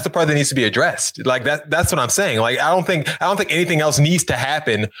that's the part that needs to be addressed. Like that's what I'm saying. Like I don't think anything else needs to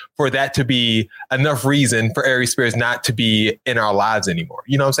happen for that to be enough reason for Aries Spears not to be in our lives anymore.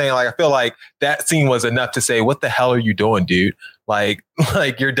 You know what I'm saying? Like I feel like that scene was enough to say, "What the hell are you doing, dude? Like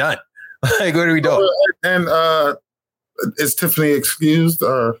you're done. Like what are we doing?" And is Tiffany excused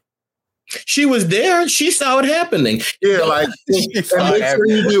or? She was there. She saw it happening. Yeah, like make sure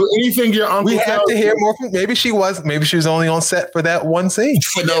you do anything your uncle. We have to hear more from. Maybe she was only on set for that one scene.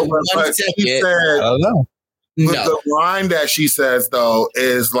 No, but she said, I don't know. The line that she says though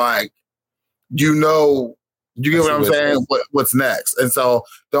is like, you get what I'm saying. What's next? And so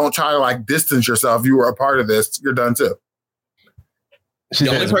don't try to like distance yourself. You were a part of this. You're done too. The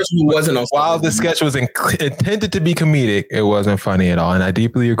only person who wasn't on. While the sketch was intended to be comedic, it wasn't funny at all, and I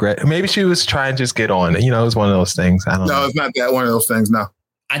deeply regret. Maybe she was trying to just get on. You know, it was one of those things. I don't know. No, it's not that one of those things. No,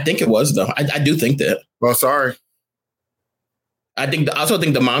 I think it was though. I do think that. Well, sorry. I also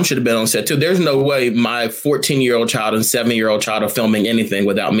think the mom should have been on set too. There's no way my 14-year-old child and 7-year-old child are filming anything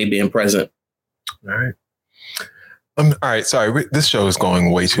without me being present. All right. All right. Sorry, this show is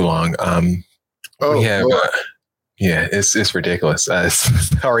going way too long. We have. Yeah, it's ridiculous.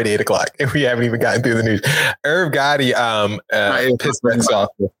 It's already 8:00 and we haven't even gotten through the news. Irv Gotti pissed Dex off.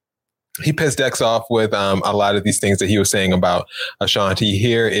 He pissed Dex off with a lot of these things that he was saying about Ashanti.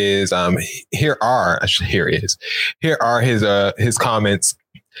 Here are his comments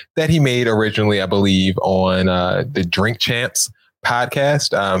that he made originally, I believe, on the Drink Champs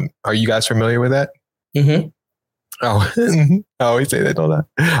podcast. Are you guys familiar with that? Mm-hmm. Oh, I always say that, don't I?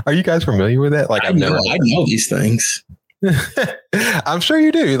 Are you guys familiar with that? Like, I know these things. I'm sure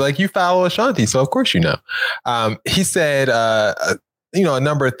you do. Like, you follow Ashanti, so of course you know. He said, a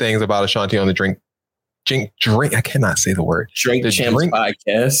number of things about Ashanti on the drink. I cannot say the word. Drink Champs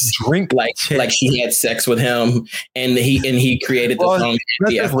podcast. Drink like she had sex with him, and he created the song.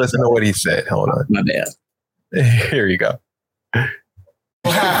 Let's just listen to what he said. Hold on. My bad. Here you go.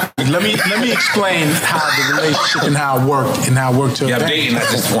 Let me explain how the relationship and how it worked to you're dating at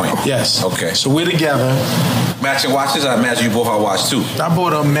this point. Yes. Okay. So we're together. Matching watches. I imagine you both have watch too. I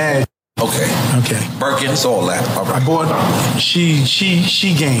bought a Mad. Okay. Birkins, all that. All right. I bought. She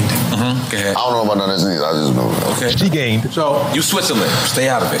gained. Mm-hmm. Go ahead. I don't know about none of this either. I just know. Okay. She gained. So you Switzerland. Stay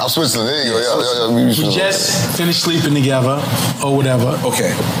out of it. I'm Switzerland. There you go. We just finished sleeping together or whatever.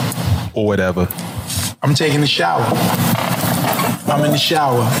 Okay. Or whatever. I'm taking a shower. I'm in the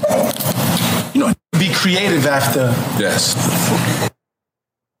shower. Be creative after. Yes.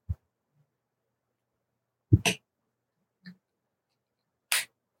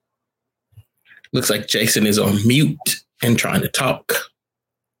 Looks like Jason is on mute and trying to talk.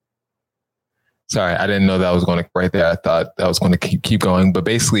 Sorry, I didn't know that was going to right there. I thought that was going to keep going. But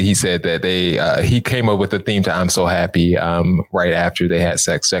basically, he said that he came up with the theme to "I'm So Happy" right after they had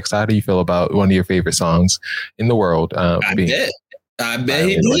sex. How do you feel about one of your favorite songs in the world? I bet he did. I bet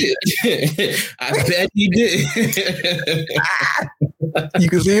he did. You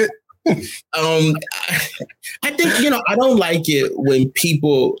can see it. I think I don't like it when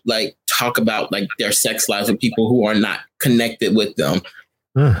people like talk about like their sex lives with people who are not connected with them.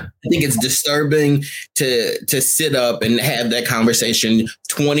 I think it's disturbing to sit up and have that conversation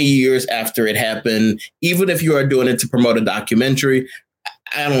 20 years after it happened, even if you are doing it to promote a documentary.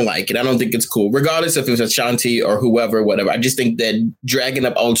 I don't like it. I don't think it's cool, regardless if it was Ashanti or whoever, whatever. I just think that dragging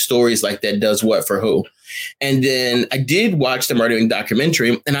up old stories like that does what for who. And then I did watch the Murder Inc.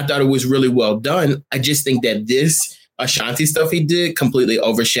 documentary, and I thought it was really well done. I just think that this Ashanti stuff he did completely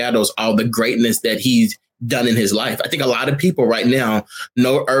overshadows all the greatness that he's done in his life. I think a lot of people right now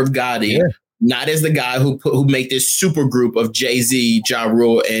know Irv Gotti, not as the guy who made this super group of Jay-Z, Ja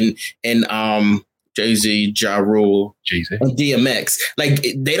Rule, and Jay-Z, Ja Rule, and DMX. Like,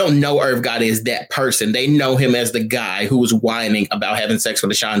 they don't know Irv Gotti as that person. They know him as the guy who was whining about having sex with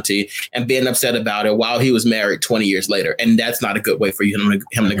Ashanti and being upset about it while he was married 20 years later. And that's not a good way for him to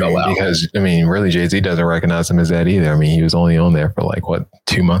go out. Because, really, Jay-Z doesn't recognize him as that either. He was only on there for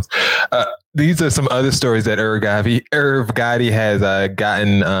 2 months. These are some other stories that Irv Gotti has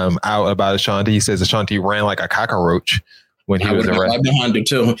gotten out about Ashanti. He says Ashanti ran like a cockroach when he was arrested. Right behind her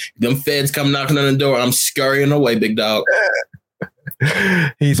too. Them feds come knocking on the door. I'm scurrying away, big dog.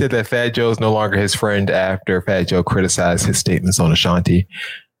 He said that Fat Joe's no longer his friend after Fat Joe criticized his statements on Ashanti.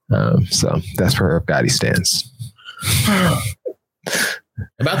 So that's where Irv Gotti stands.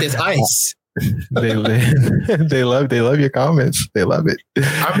 About this ice. They love your comments. They love it.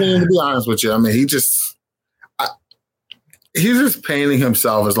 To be honest with you, he's just painting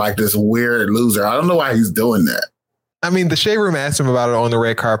himself as like this weird loser. I don't know why he's doing that. I mean, the Shade Room asked him about it on the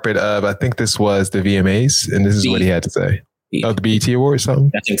red carpet of, I think this was the VMAs, and this is what he had to say. Oh, the BET Awards,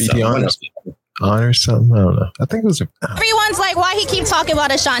 something? I think BET so. Honors, something? I don't know. I think it was. Everyone's like, why he keep talking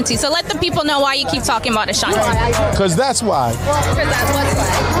about Ashanti? So let the people know why you keep talking about Ashanti. Because that's why. Because that's what's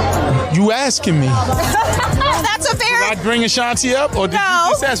why. You asking me. That's a fair. Did I bring Ashanti up? Or did you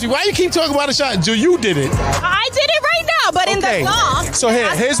just ask me, why you keep talking about Ashanti? So you did it. I did it right now, but in the song. So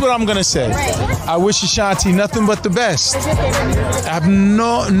here's what I'm going to say. I wish Ashanti nothing but the best. I have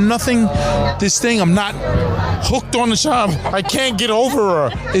nothing, this thing, I'm not hooked on Ashanti. I can't get over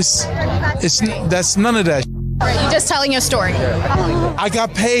her. That's none of that. You're just telling your story. I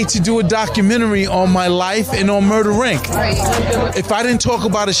got paid to do a documentary on my life and on Murder Inc. If I didn't talk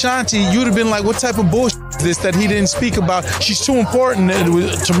about Ashanti, you'd have been like, what type of bullshit is this that he didn't speak about? She's too important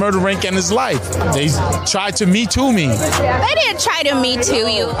to Murder Inc. and his life. They tried to Me Too me. They didn't try to Me Too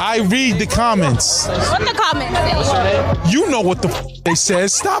you. I read the comments. What the comments say? You know what the they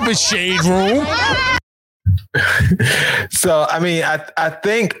said. Stop it, Shade Room. So, I mean, I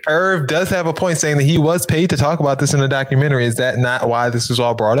think Irv does have a point saying that he was paid to talk about this in the documentary. Is that not why this was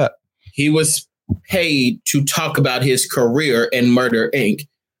all brought up? He was paid to talk about his career in Murder Inc.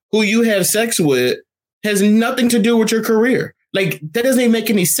 Who you have sex with has nothing to do with your career. Like, that doesn't even make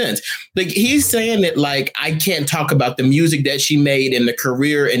any sense. Like, he's saying that, like, I can't talk about the music that she made and the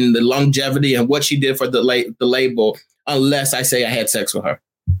career and the longevity and what she did for the label unless I say I had sex with her.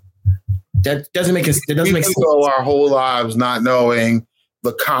 That doesn't make sense. It doesn't make sense. We go our whole lives not knowing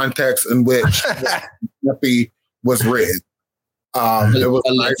the context in which Snippy was written. It was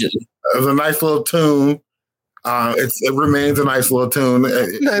a nice little tune. It remains a nice little tune.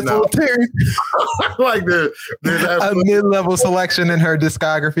 Nice little tune. Like there's a mid-level selection in her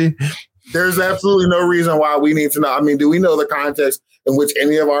discography. There's absolutely no reason why we need to know. I mean, do we know the context in which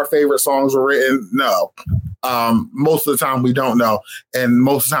any of our favorite songs were written? No. Most of the time we don't know, and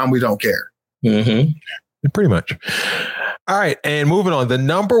most of the time we don't care. Mm-hmm. Pretty much. All right, and moving on. The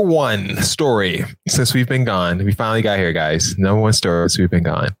number one story since we've been gone. We finally got here, guys. Number one story since we've been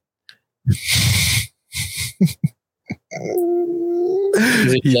gone.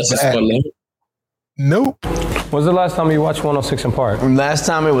 Nope. When's the last time you watched 106 in Park? Last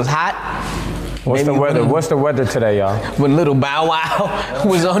time it was hot. What's the weather? What's the weather today, y'all? When Little Bow Wow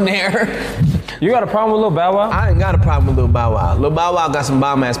was on there. You got a problem with Little Bow Wow? I ain't got a problem with Little Bow Wow. Little Bow Wow got some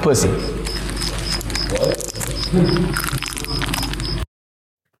bomb ass pussy.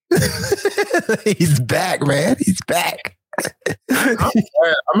 He's back, man. He's back.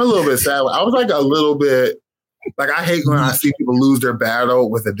 I'm a little bit sad. I was like a little bit. Like, I hate when I see people lose their battle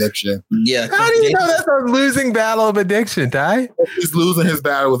with addiction. Yeah. How do you know that's a losing battle of addiction, Ty? He's losing his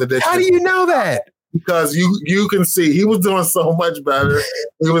battle with addiction. How do you know that? Because you can see he was doing so much better.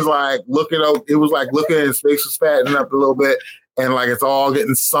 He was like looking up. It was like looking at his face was fattening up a little bit, and like it's all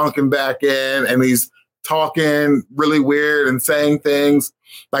getting sunken back in. And he's talking really weird and saying things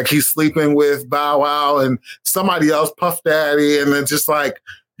like he's sleeping with Bow Wow and somebody else, Puff Daddy, and it's just like.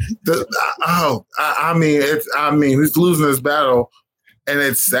 I mean, he's losing his battle, and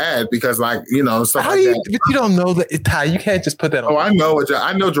it's sad because, like, you know, stuff like that. But you don't know that, Ty. You can't just put that on. Oh, I know it.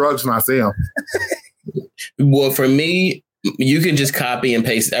 I know drugs when I see them. Well, for me, you can just copy and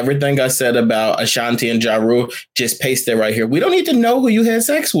paste everything I said about Ashanti and Ja Rule. Just paste it right here. We don't need to know who you had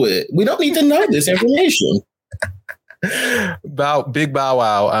sex with. We don't need to know this information. About Big Bow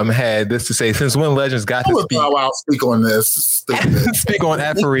Wow had this to say: since when legends got to speak? Bow Wow speak on this? Speak on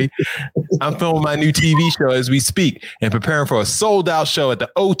Effery. I'm filming my new TV show as we speak and preparing for a sold-out show at the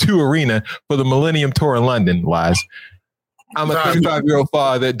O2 Arena for the Millennium Tour in London. Lies. I'm a 35-year-old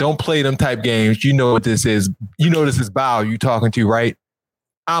father. Don't play them type games. You know what this is. You know this is Bow you talking to, right?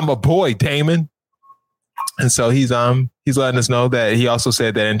 I'm a boy, Damon. And so he's letting us know that he also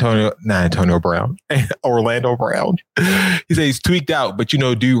said that Orlando Brown. He said he's tweaked out, but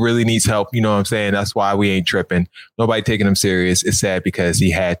dude really needs help. You know what I'm saying? That's why we ain't tripping. Nobody taking him serious. It's sad because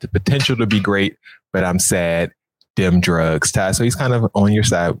he had the potential to be great, but I'm sad. Them drugs, Ty. So he's kind of on your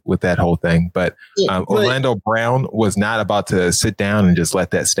side with that whole thing. But Orlando Brown was not about to sit down and just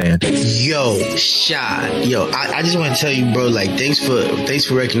let that stand. Yo, Shad. Yo, I just want to tell you, bro, like, thanks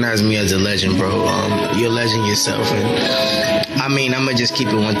for recognizing me as a legend, bro. You're a legend yourself. And I mean, I'm going to just keep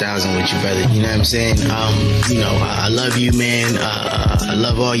it 1,000 with you, brother. You know what I'm saying? I love you, man. I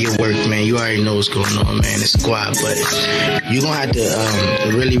love all your work, man. You already know what's going on, man. The squad. But you're going to have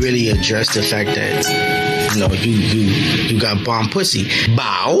to really, really address the fact that, you got bomb pussy.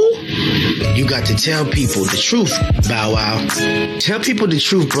 Bow. You got to tell people the truth, Bow Wow. Tell people the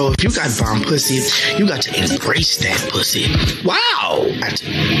truth, bro. If you got bomb pussy, you got to embrace that pussy. Wow.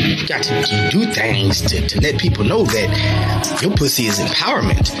 You got to do things to let people know that your pussy is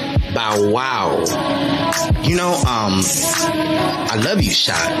empowerment. Bow Wow. You know, I love you,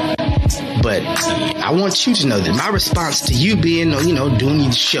 Shot. But I want you to know that my response to you being, you know, doing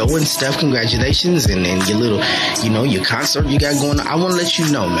your show and stuff, congratulations, and your little, you know, your concert you got going on. I want to let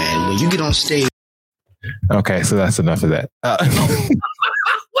you know, man, when you get on stage. Okay, so that's enough of that. I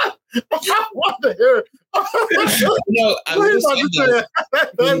want to hear. No, I will say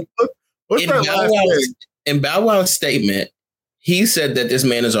that in Bow Wow's statement, he said that this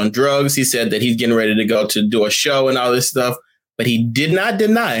man is on drugs. He said that he's getting ready to go to do a show and all this stuff, but he did not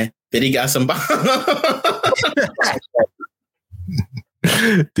deny that he got some bomb.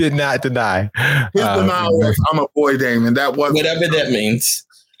 Did not deny. His denial was, I'm a boy, Damon. That was whatever that means.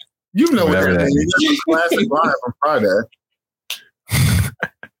 You know what that means. That's a classic line from Friday.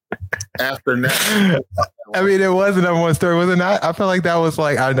 After that. I mean, it was the number one story, was it not? I feel like that was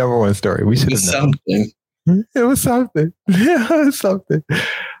like our number one story. We should have known. Something. It was something. Yeah, it was something.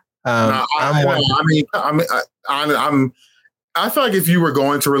 I feel like if you were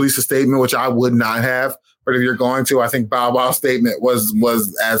going to release a statement, which I would not have, but if you're going to, I think Bow Wow's statement was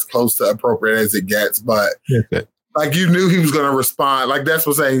as close to appropriate as it gets. But like you knew he was going to respond. Like that's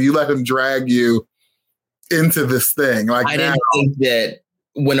what I'm saying. You let him drag you into this thing. Like I didn't think that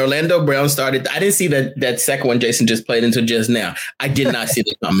when Orlando Brown started, I didn't see that second one Jason just played until just now. I did not see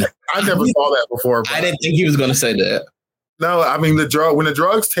that coming. I never saw that before. I didn't think he was going to say that. No, I mean when the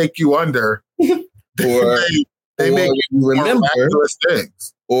drugs take you under, or they make you remember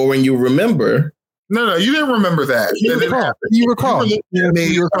things. Or when you remember. No, you didn't remember that. You recall. You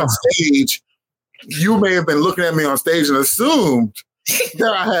were on stage. You may have been looking at me on stage and assumed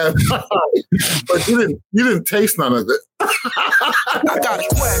that I had, but you didn't taste none of it. I got a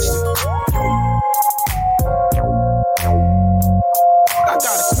question. I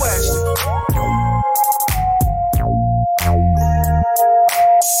got a question.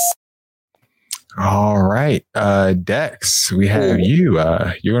 All right, Dex, we have you.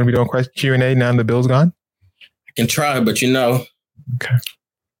 You're going to be doing Q&A now the bill's gone? I can try, but you know. Okay.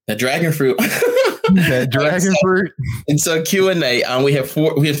 The dragon fruit. That dragon fruit. And so Q&A, we have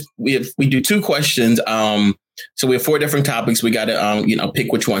four. We do two questions. So we have four different topics. We got to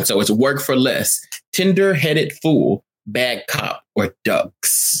pick which one. So it's work for less, tender-headed fool, bad cop, or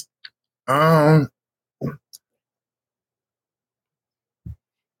ducks. I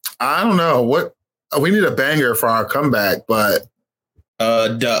don't know what we need a banger for our comeback, but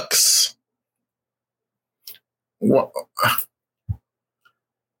ducks. What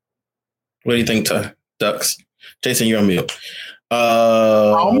do you think, Ducks? Jason, you're on mute.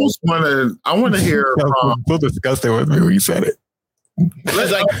 I want to hear. So disgusted with me when you said it.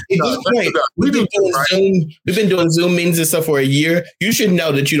 We've been doing Zoom meetings and stuff for a year. You should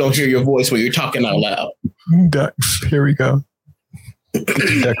know that you don't hear your voice when you're talking out loud. Ducks. Here we go.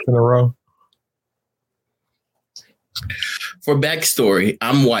 Ducks in a row. For backstory,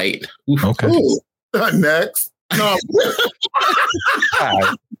 I'm white. Okay. Ooh, next. No.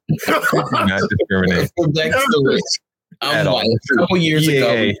 Not discriminate. For backstory, I'm white. A couple years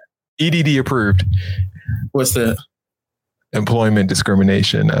ago. EDD approved. What's the employment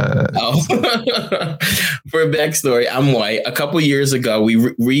discrimination? For backstory, I'm white. A couple years ago, we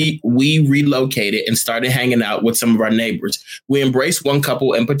relocated and started hanging out with some of our neighbors. We embraced one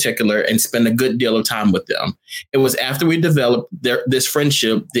couple in particular and spent a good deal of time with them. It was after we developed this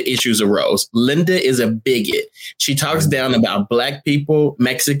friendship, the issues arose. Linda is a bigot. She talks down about Black people,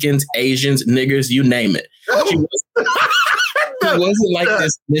 Mexicans, Asians, niggers, you name it. It wasn't like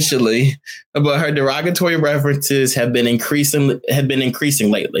this initially, but her derogatory references have been increasing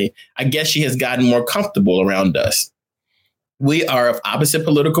lately. I guess she has gotten more comfortable around us. We are of opposite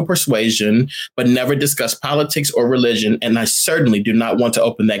political persuasion, but never discuss politics or religion, and I certainly do not want to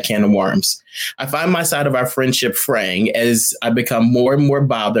open that can of worms. I find my side of our friendship fraying as I become more and more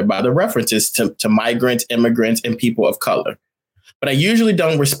bothered by the references to migrants, immigrants, and people of color. But I usually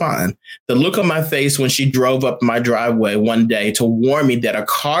don't respond. The look on my face when she drove up my driveway one day to warn me that a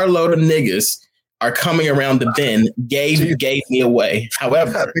carload of niggas are coming around the bend gave me away.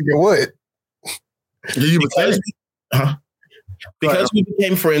 However, I think it would. Because we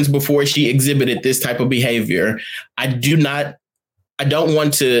became friends before she exhibited this type of behavior, I don't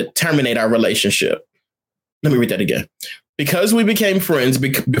want to terminate our relationship. Let me read that again. Because we became friends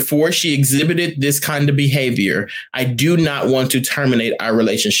before she exhibited this kind of behavior, I do not want to terminate our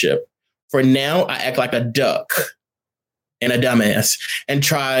relationship. For now, I act like a duck and a dumbass and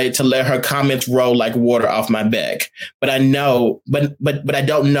try to let her comments roll like water off my back. But I know, but I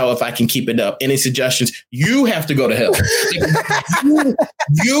don't know if I can keep it up. Any suggestions? You have to go to hell.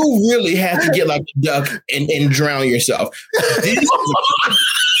 you really have to get like a duck and drown yourself.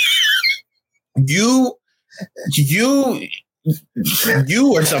 You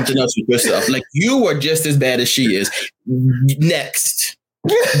are something else with yourself. Like you are just as bad as she is. Next.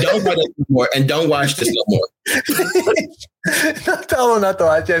 Don't watch it no more and don't watch this no more. Tell them not to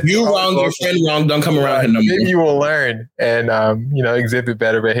watch it. You wrong, your friend wrong. Don't come around here no more. Maybe you will learn and exhibit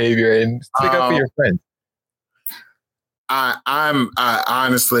better behavior and stick up for your friends. I'm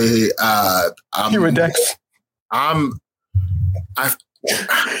honestly you and Dex. I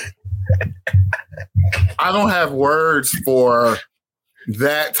don't have words for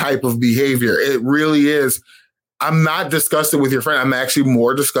that type of behavior. It really is. I'm not disgusted with your friend. I'm actually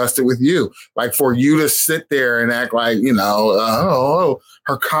more disgusted with you. Like for you to sit there and act like,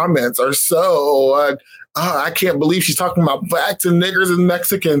 her comments are so, I can't believe she's talking about blacks and niggers and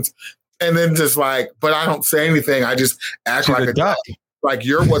Mexicans. And then just like, but I don't say anything. I just act like a duck. Like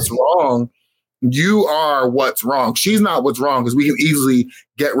you're what's wrong. You are what's wrong. She's not what's wrong because we can easily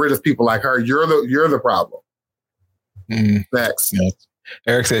get rid of people like her. You're the problem. Next. Yeah.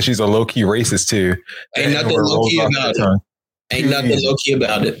 Eric says she's a low-key racist too. Ain't nothing low-key about it. Ain't nothing low-key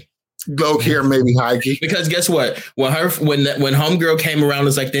about it. Low-key or maybe high-key. Because guess what? When homegirl came around,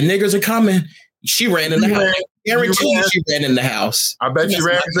 it's like the niggers are coming. She ran in the house. Guarantee you she ran in the house. I bet you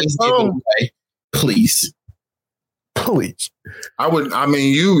ran in the home. Please.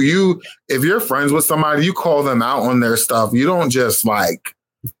 You if you're friends with somebody, you call them out on their stuff. You don't just like,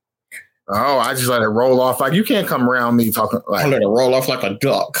 I just let it roll off. Like you can't come around me talking like I let it roll off like a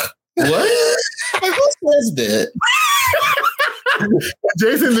duck. What? Like who says that?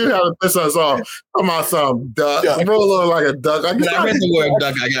 Jason knew how to piss us off. I'm on some duck. Roll over like a duck. When I read the word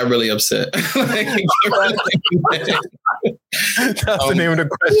duck, I got really upset. That's the name of the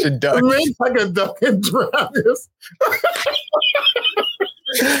question, duck. Make like a duck and drown this.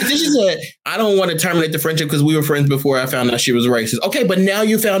 She said, I don't want to terminate the friendship because we were friends before I found out she was racist. Okay, but now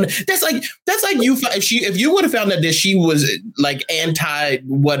you found that's like you if you would have found out that she was like anti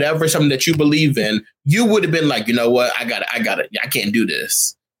whatever, something that you believe in, you would have been like, you know what, I can't do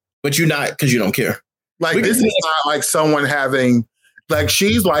this. But you're not because you don't care. Like this is not like someone having like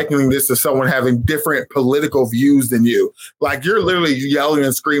she's likening this to someone having different political views than you. Like you're literally yelling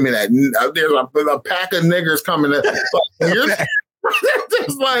and screaming at there's a pack of niggers coming in. You're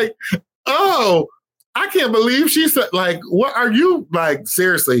just like, oh, I can't believe she said, like, what are you, like,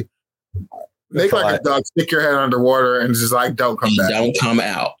 seriously, make like a duck, stick your head underwater and just like, don't come back. Don't come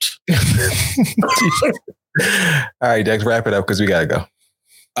out. All right, Dex, wrap it up because we got to go.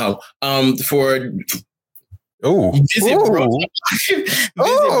 Visit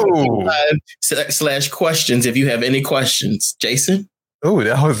 /questions if you have any questions. Jason? Oh,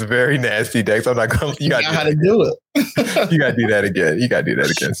 that was very nasty, Dex. I'm not going to. You got how to do it. You got to do that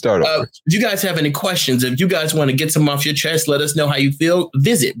again. Start over. If you guys have any questions, if you guys want to get some off your chest, let us know how you feel.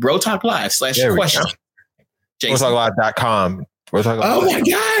 Visit Bro Talk Live /questions. BroTalkLive.com. Oh my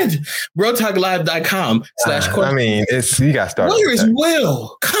God. BroTalkLive.com /questions. I mean, you got to start. Where is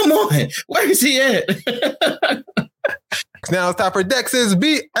Will? Come on. Where is he at? Now it's time for Dex's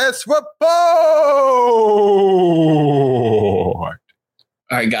BS Report.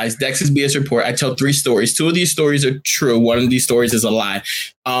 All right, guys, Dex's BS Report. I tell 3 stories. 2 of these stories are true. 1 of these stories is a lie.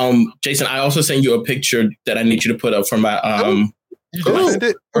 Jason, I also sent you a picture that I need you to put up for my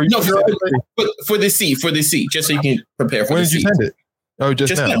for the seat, just so you can prepare for when the seat. When did you send it? Oh,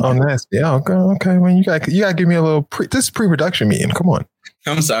 just now. Oh, nasty. Yeah, okay. When you got to give me a little this pre-production meeting. Come on.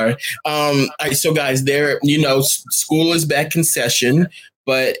 I'm sorry. All right, so guys, school is back in session.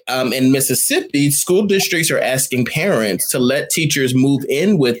 But in Mississippi, school districts are asking parents to let teachers move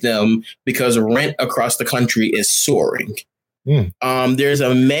in with them because rent across the country is soaring. There's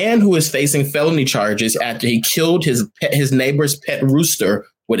a man who is facing felony charges after he killed his neighbor's pet rooster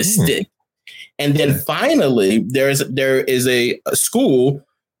with a stick. And then finally, there is a school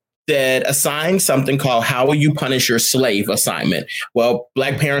that assigned something called How Will You Punish Your Slave assignment. Well,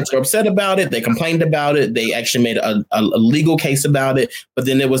 Black parents were upset about it. They complained about it. They actually made a legal case about it. But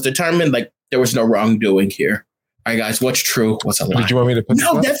then it was determined like there was no wrongdoing here. All right, guys, what's true? What's a lie? Did you want me to put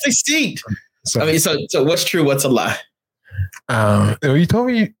that's the seat. I mean, so what's true? What's a lie? You told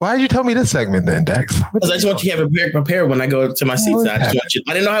me. Why did you tell me this segment then, Dex? Because I just want you to have it prepared when I go to my seat. Okay. I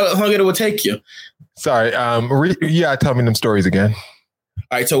didn't know how long it would take you. Sorry. You gotta tell me them stories again.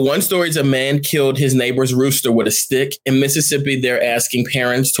 All right, so one story is a man killed his neighbor's rooster with a stick. In Mississippi, they're asking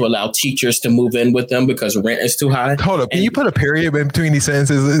parents to allow teachers to move in with them because rent is too high. Hold up, can you put a period in between these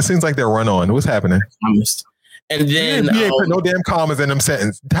sentences? It seems like they're run on. What's happening? And then he ain't put no damn commas in them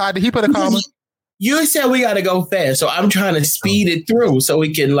sentences. Todd, did he put a comma? You said we got to go fast, so I'm trying to speed it through so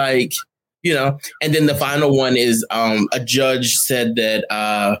we can And then the final one is a judge said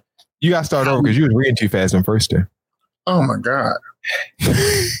that you got to start over because you was reading too fast in first two. Oh my God.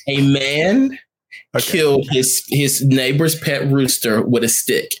 A man killed his neighbor's pet rooster with a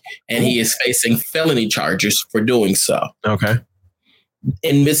stick, and he is facing felony charges for doing so. Okay.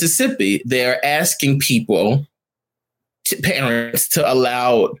 In Mississippi, they're asking parents to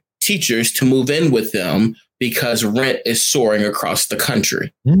allow teachers to move in with them because rent is soaring across the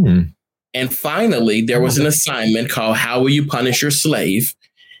country. Mm. And finally, there was an assignment called "How Will You Punish Your Slave?"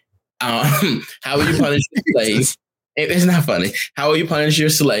 How will you punish your slave? It's not funny. How will you punish your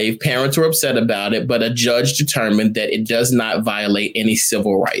slave? Parents were upset about it, but a judge determined that it does not violate any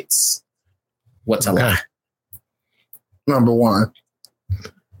civil rights. What's a lie? Number one.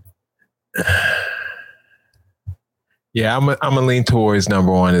 Yeah, I'm gonna lean towards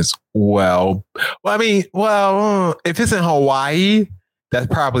number one as well. If it's in Hawaii, that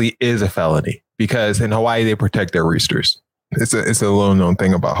probably is a felony because in Hawaii they protect their roosters. It's a little known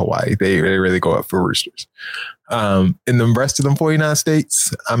thing about Hawaii. They really go up for roosters. In the rest of them 49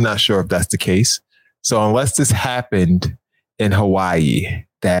 states, I'm not sure if that's the case. So unless this happened in Hawaii,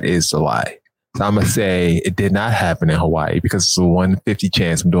 that is a lie. So I'm gonna say it did not happen in Hawaii because it's a 150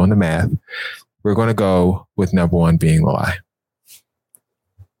 chance. I'm doing the math. We're going to go with number one being the lie.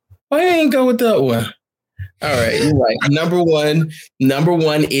 Why ain't go with that one? All right, you're right. Number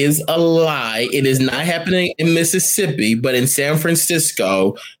one is a lie. It is not happening in Mississippi, but in San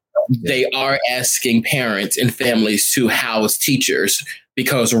Francisco, they are asking parents and families to house teachers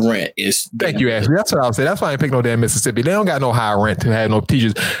because rent is. Thank you, Ashley. That's what I was saying. That's why I ain't pick no damn Mississippi. They don't got no high rent to have no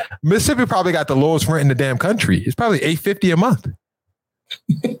teachers. Mississippi probably got the lowest rent in the damn country. It's probably $850 a month.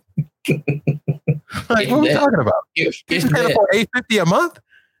 Like, what are we talking about? People can't afford $850 a month?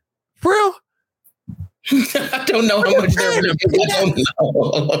 For real? I don't know how much they're. I don't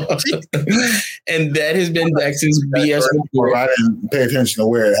know. And that has been Dex's BS report. I didn't pay attention to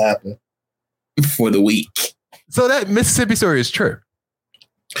where it happened for the week. So that Mississippi story is true.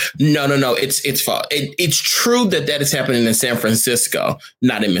 No. It's false. It's true that is happening in San Francisco,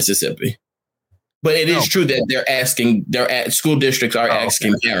 not in Mississippi. But it is true that school districts are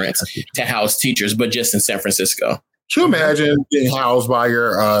asking parents to house teachers, but just in San Francisco. Can you imagine being housed by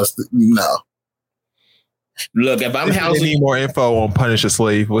your no? Look, if I'm housing, need more info on Punish a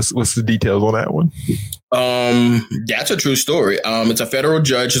Slave. What's the details on that one? That's a true story. It's a federal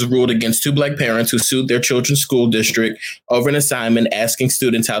judge has ruled against two black parents who sued their children's school district over an assignment asking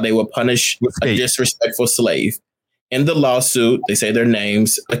students how they would punish a disrespectful slave. In the lawsuit, they say their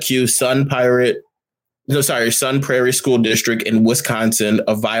names, accused Sun Prairie School District in Wisconsin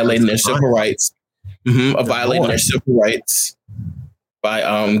of violating their civil rights. Violating their civil rights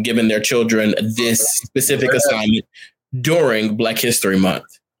by giving their children this specific assignment during Black History Month.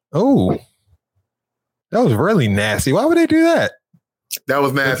 Oh, that was really nasty. Why would they do that? That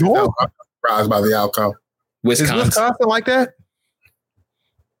was nasty. I'm surprised by the outcome. Wisconsin. Is Wisconsin like that?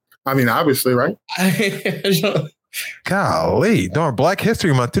 I mean, obviously, right? Golly, during Black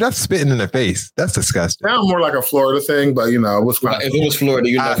History Month, dude, that's spitting in the face. That's disgusting. Sounds more like a Florida thing, but Wisconsin. If it was Florida,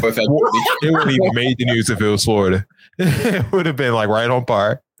 you know for a fact. It wouldn't even made the news if it was Florida. It would have been like right on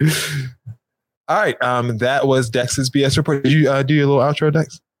par. All right, that was Dex's BS report. Did you do your little outro,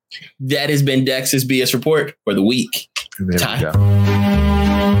 Dex? That has been Dex's BS report for the week. There we go.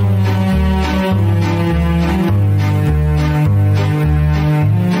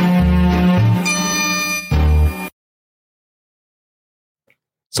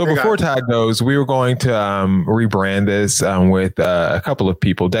 So before Todd goes, we were going to rebrand this with a couple of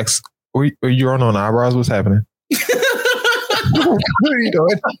people. Dex, you're on eyebrows. What's happening? What are you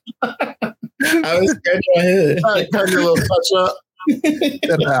doing? I was scratching my head. Turn your little touch up. Is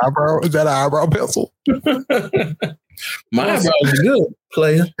that an eyebrow pencil? My eyebrows are good,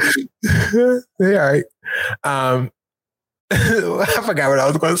 player. Yeah, all right. I forgot what I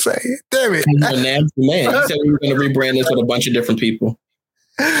was going to say. Damn it. You're a nasty man. You said we were going to rebrand this with a bunch of different people.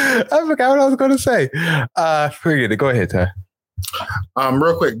 I forgot what I was going to say. Forget it. Go ahead, Ty.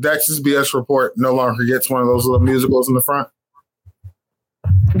 Real quick, Dex's BS report no longer gets one of those little musicals in the front.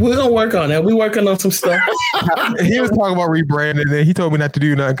 We're going to work on that. We're working on some stuff. He was talking about rebranding, and he told me not to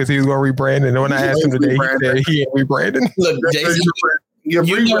do nothing because he was going to rebrand. And when I asked him today, he said he ain't rebranding. Look, Jason,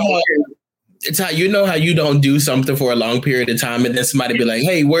 It's how you know how you don't do something for a long period of time, and then somebody be like,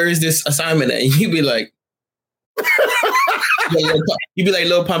 "Hey, where is this assignment at?" And you be like, "You be like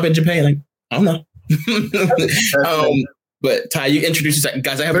Lil Pump in Japan." Like, I don't know. But Ty, you introduce yourself,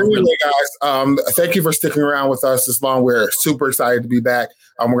 guys. I have anyway, guys. Thank you for sticking around with us this long. We're super excited to be back.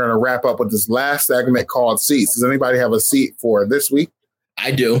 We're going to wrap up with this last segment called Seats. Does anybody have a seat for this week? I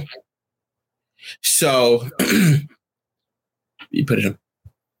do. So you put it in.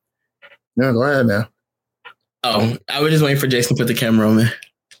 Yeah, go ahead now. Oh, I was just waiting for Jason to put the camera on me.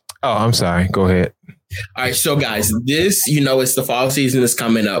 Oh, I'm sorry. Go ahead. All right, so guys, this, it's the fall season is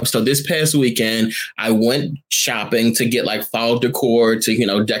coming up. So this past weekend, I went shopping to get like fall decor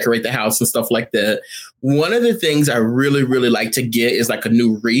to, decorate the house and stuff like that. One of the things I really, really like to get is like a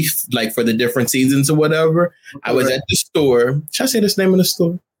new wreath, like for the different seasons or whatever. Okay. I was at the store. Should I say this name of the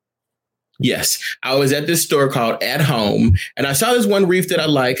store? Yes, I was at this store called At Home, and I saw this one wreath that I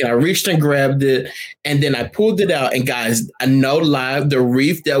like, and I reached and grabbed it, and then I pulled it out. And guys, I know live the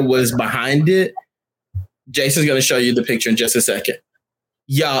wreath that was behind it. Jason's going to show you the picture in just a second.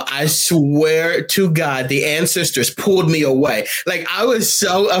 Y'all, I swear to God, the ancestors pulled me away. Like, I was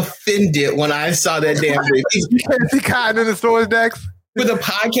so offended when I saw that damn wreath. You can't see cotton in the stores next. For the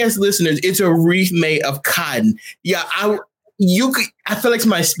podcast listeners, it's a wreath made of cotton. Yeah, I feel like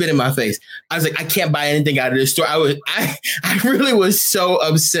somebody spit in my face. I was like, I can't buy anything out of this store. I really was so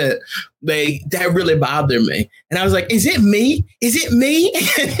upset. That really bothered me. And I was like, is it me? Is it me?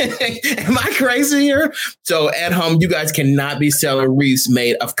 Am I crazy here? So At Home, you guys cannot be selling wreaths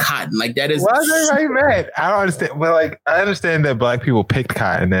made of cotton. Like that is. Why is everybody mad? I don't understand. Well, I understand that Black people picked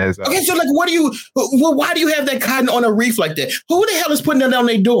cotton as. Okay, so why do you have that cotton on a wreath like that? Who the hell is putting that on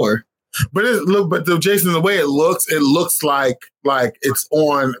their door? But Jason, the way it looks like it's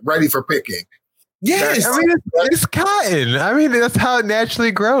on ready for picking. Yes, I mean it's cotton. I mean that's how it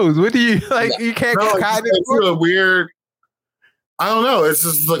naturally grows. What do you like? You can't get cotton. It's a weird. I don't know. It's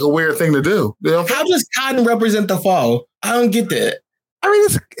just like a weird thing to do. How does cotton represent the fall? I don't get that. I mean,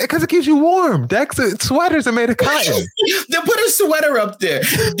 it's because it keeps you warm. Sweaters are made of cotton. They put a sweater up there.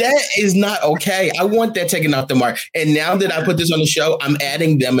 That is not okay. I want that taken off the mark. And now that I put this on the show, I'm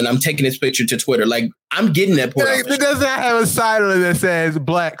adding them and I'm taking this picture to Twitter. Like, I'm getting that put It does not have a sign on it that says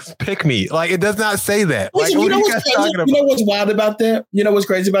 "Blacks pick me." Like, it does not say that. Listen, like, you know what's wild about that? You know what's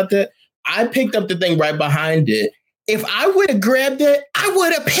crazy about that? I picked up the thing right behind it. If I would have grabbed it, I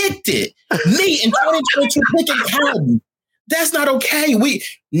would have picked it. Me in 2022 picking cotton. That's not okay. I'm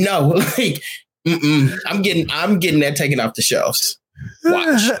getting that taken off the shelves.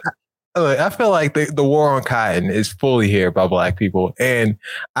 Watch. Look, I feel like the war on cotton is fully here by Black people, and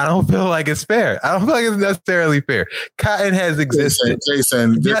I don't feel like it's fair. I don't feel like it's necessarily fair. Cotton has existed.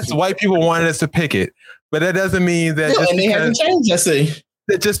 Jason, yes, white people wanted us to pick it, but that doesn't mean that. And they haven't changed. I see.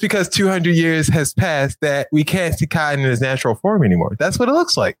 That just because 200 years has passed, that we can't see cotton in its natural form anymore. That's what it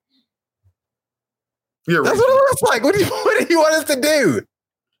looks like. That's what it looks like. What do you want us to do?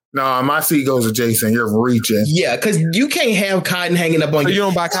 No, my seat goes to Jason. You're reaching. Yeah, because you can't have cotton hanging up on you. You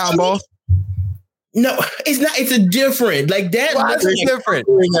don't buy cotton balls? No, it's not. It's a different. Like that. Why is it different?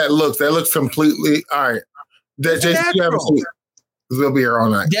 That looks completely all right. Jason, you have a seat. We'll be here all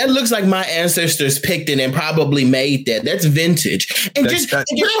night. That looks like my ancestors picked it and probably made that. That's vintage. And that's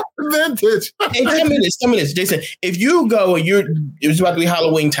vintage. And 10 minutes, Jason. If you go and it's about to be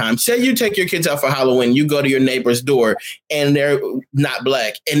Halloween time. Say you take your kids out for Halloween. You go to your neighbor's door and they're not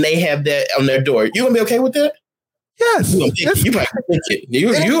Black and they have that on their door. You gonna be okay with that? Yes. You probably pick it.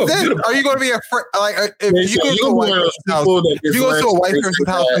 Are you going to be if you go to a white person's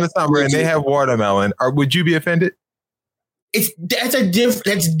house in the summer and they have watermelon, would you be offended? That's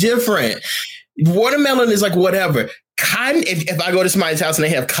different. Watermelon is like whatever. Cotton, if I go to somebody's house and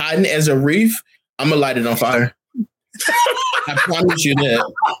they have cotton as a wreath, I'm gonna light it on fire. I promise you that.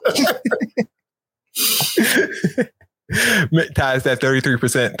 Ties that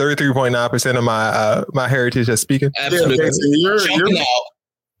 33%, 33.9% of my heritage as speaking. Absolutely.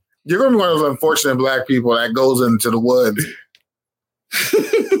 You're gonna be one of those unfortunate Black people that goes into the woods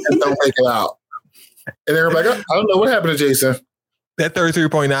and don't make it out. And they're like, I don't know what happened to Jason. That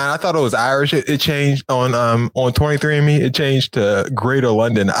 33.9, I thought it was Irish. It changed on 23andMe. It changed to Greater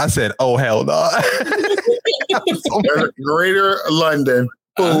London. I said, oh hell no. Greater London.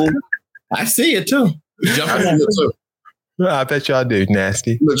 I see it too. I bet y'all do.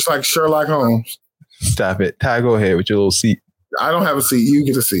 Nasty. Looks like Sherlock Holmes. Stop it. Ty, go ahead with your little seat. I don't have a seat. You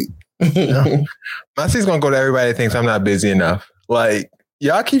get a seat. My seat's gonna go to everybody that thinks I'm not busy enough. Like,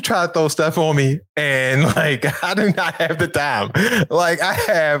 y'all keep trying to throw stuff on me, and like I do not have the time. Like I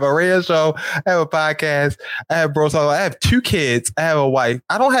have a radio show, I have a podcast, I have Bro Talk, I have 2 kids, I have a wife.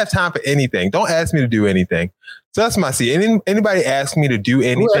 I don't have time for anything. Don't ask me to do anything. So that's my seat. Anybody ask me to do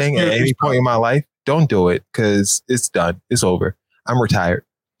anything at any point in my life, don't do it because it's done. It's over. I'm retired.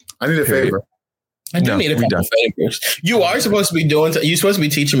 I need a favor. I do need a couple favors. You are supposed to be doing. You're supposed to be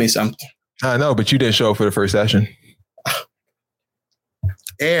teaching me something. I know, but you didn't show up for the first session.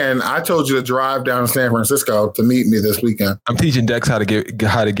 And I told you to drive down to San Francisco to meet me this weekend. I'm teaching Dex how to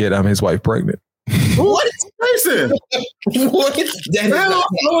get his wife pregnant. What is Jason? What is that?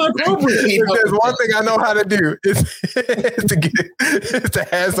 There's one thing I know how to do is to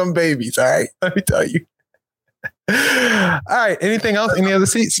have some babies. All right, let me tell you. All right. Anything else? Any other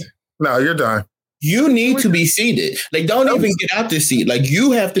seats? No, you're done. You need to be seated. Like, don't even get out this seat. Like,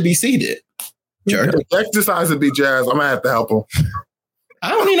 you have to be seated. Jerk. If Dex decides to be Jazz, I'm gonna have to help him. I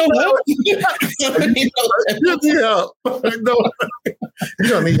don't need no help. You need help. You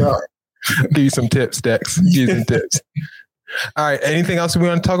don't need help. Give you some tips, Dex. Give you some tips. All right. Anything else we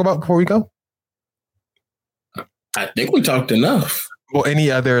want to talk about before we go? I think we talked enough. Well,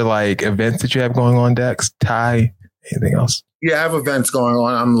 any other like events that you have going on, Dex? Ty? Anything else? Yeah, I have events going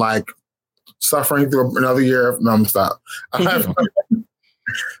on. I'm like suffering through another year. No, I'm stop.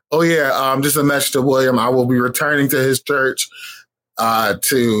 Oh yeah. Just a message to William. I will be returning to his church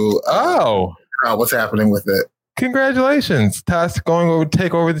to what's happening with it. Congratulations. Ty's going over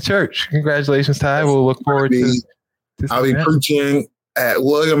take over the church. Congratulations, Ty. We'll look forward to I'll be preaching at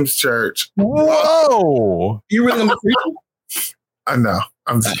William's church. Whoa. You really gonna be preaching? I know.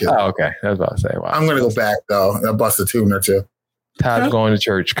 I'm just kidding. Oh, okay. I was about to say, wow. I'm gonna go back though. I'll bust a tune or two. Ty's going to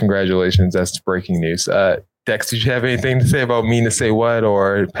church. Congratulations. That's breaking news. Dex, did you have anything to say about Mean to Say What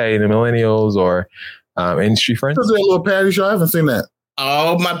or Patty and the Millennials or Industry Friends? There's a little Patty show. I haven't seen that.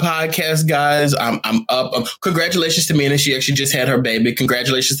 All my podcast guys, I'm up. Congratulations to Mina. She actually just had her baby.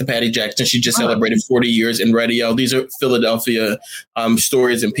 Congratulations to Patty Jackson. She just celebrated 40 years in radio. These are Philadelphia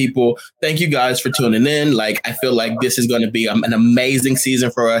stories and people. Thank you guys for tuning in. Like, I feel like this is going to be an amazing season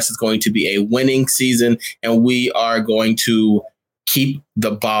for us. It's going to be a winning season, and we are going to keep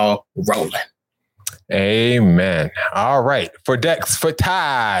the ball rolling. Amen. All right. For Dex, for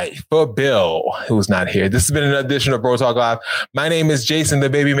Ty, for Bill, who's not here. This has been an edition of Bro Talk Live. My name is Jason, the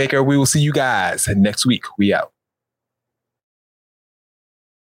Baby Maker. We will see you guys next week. We out.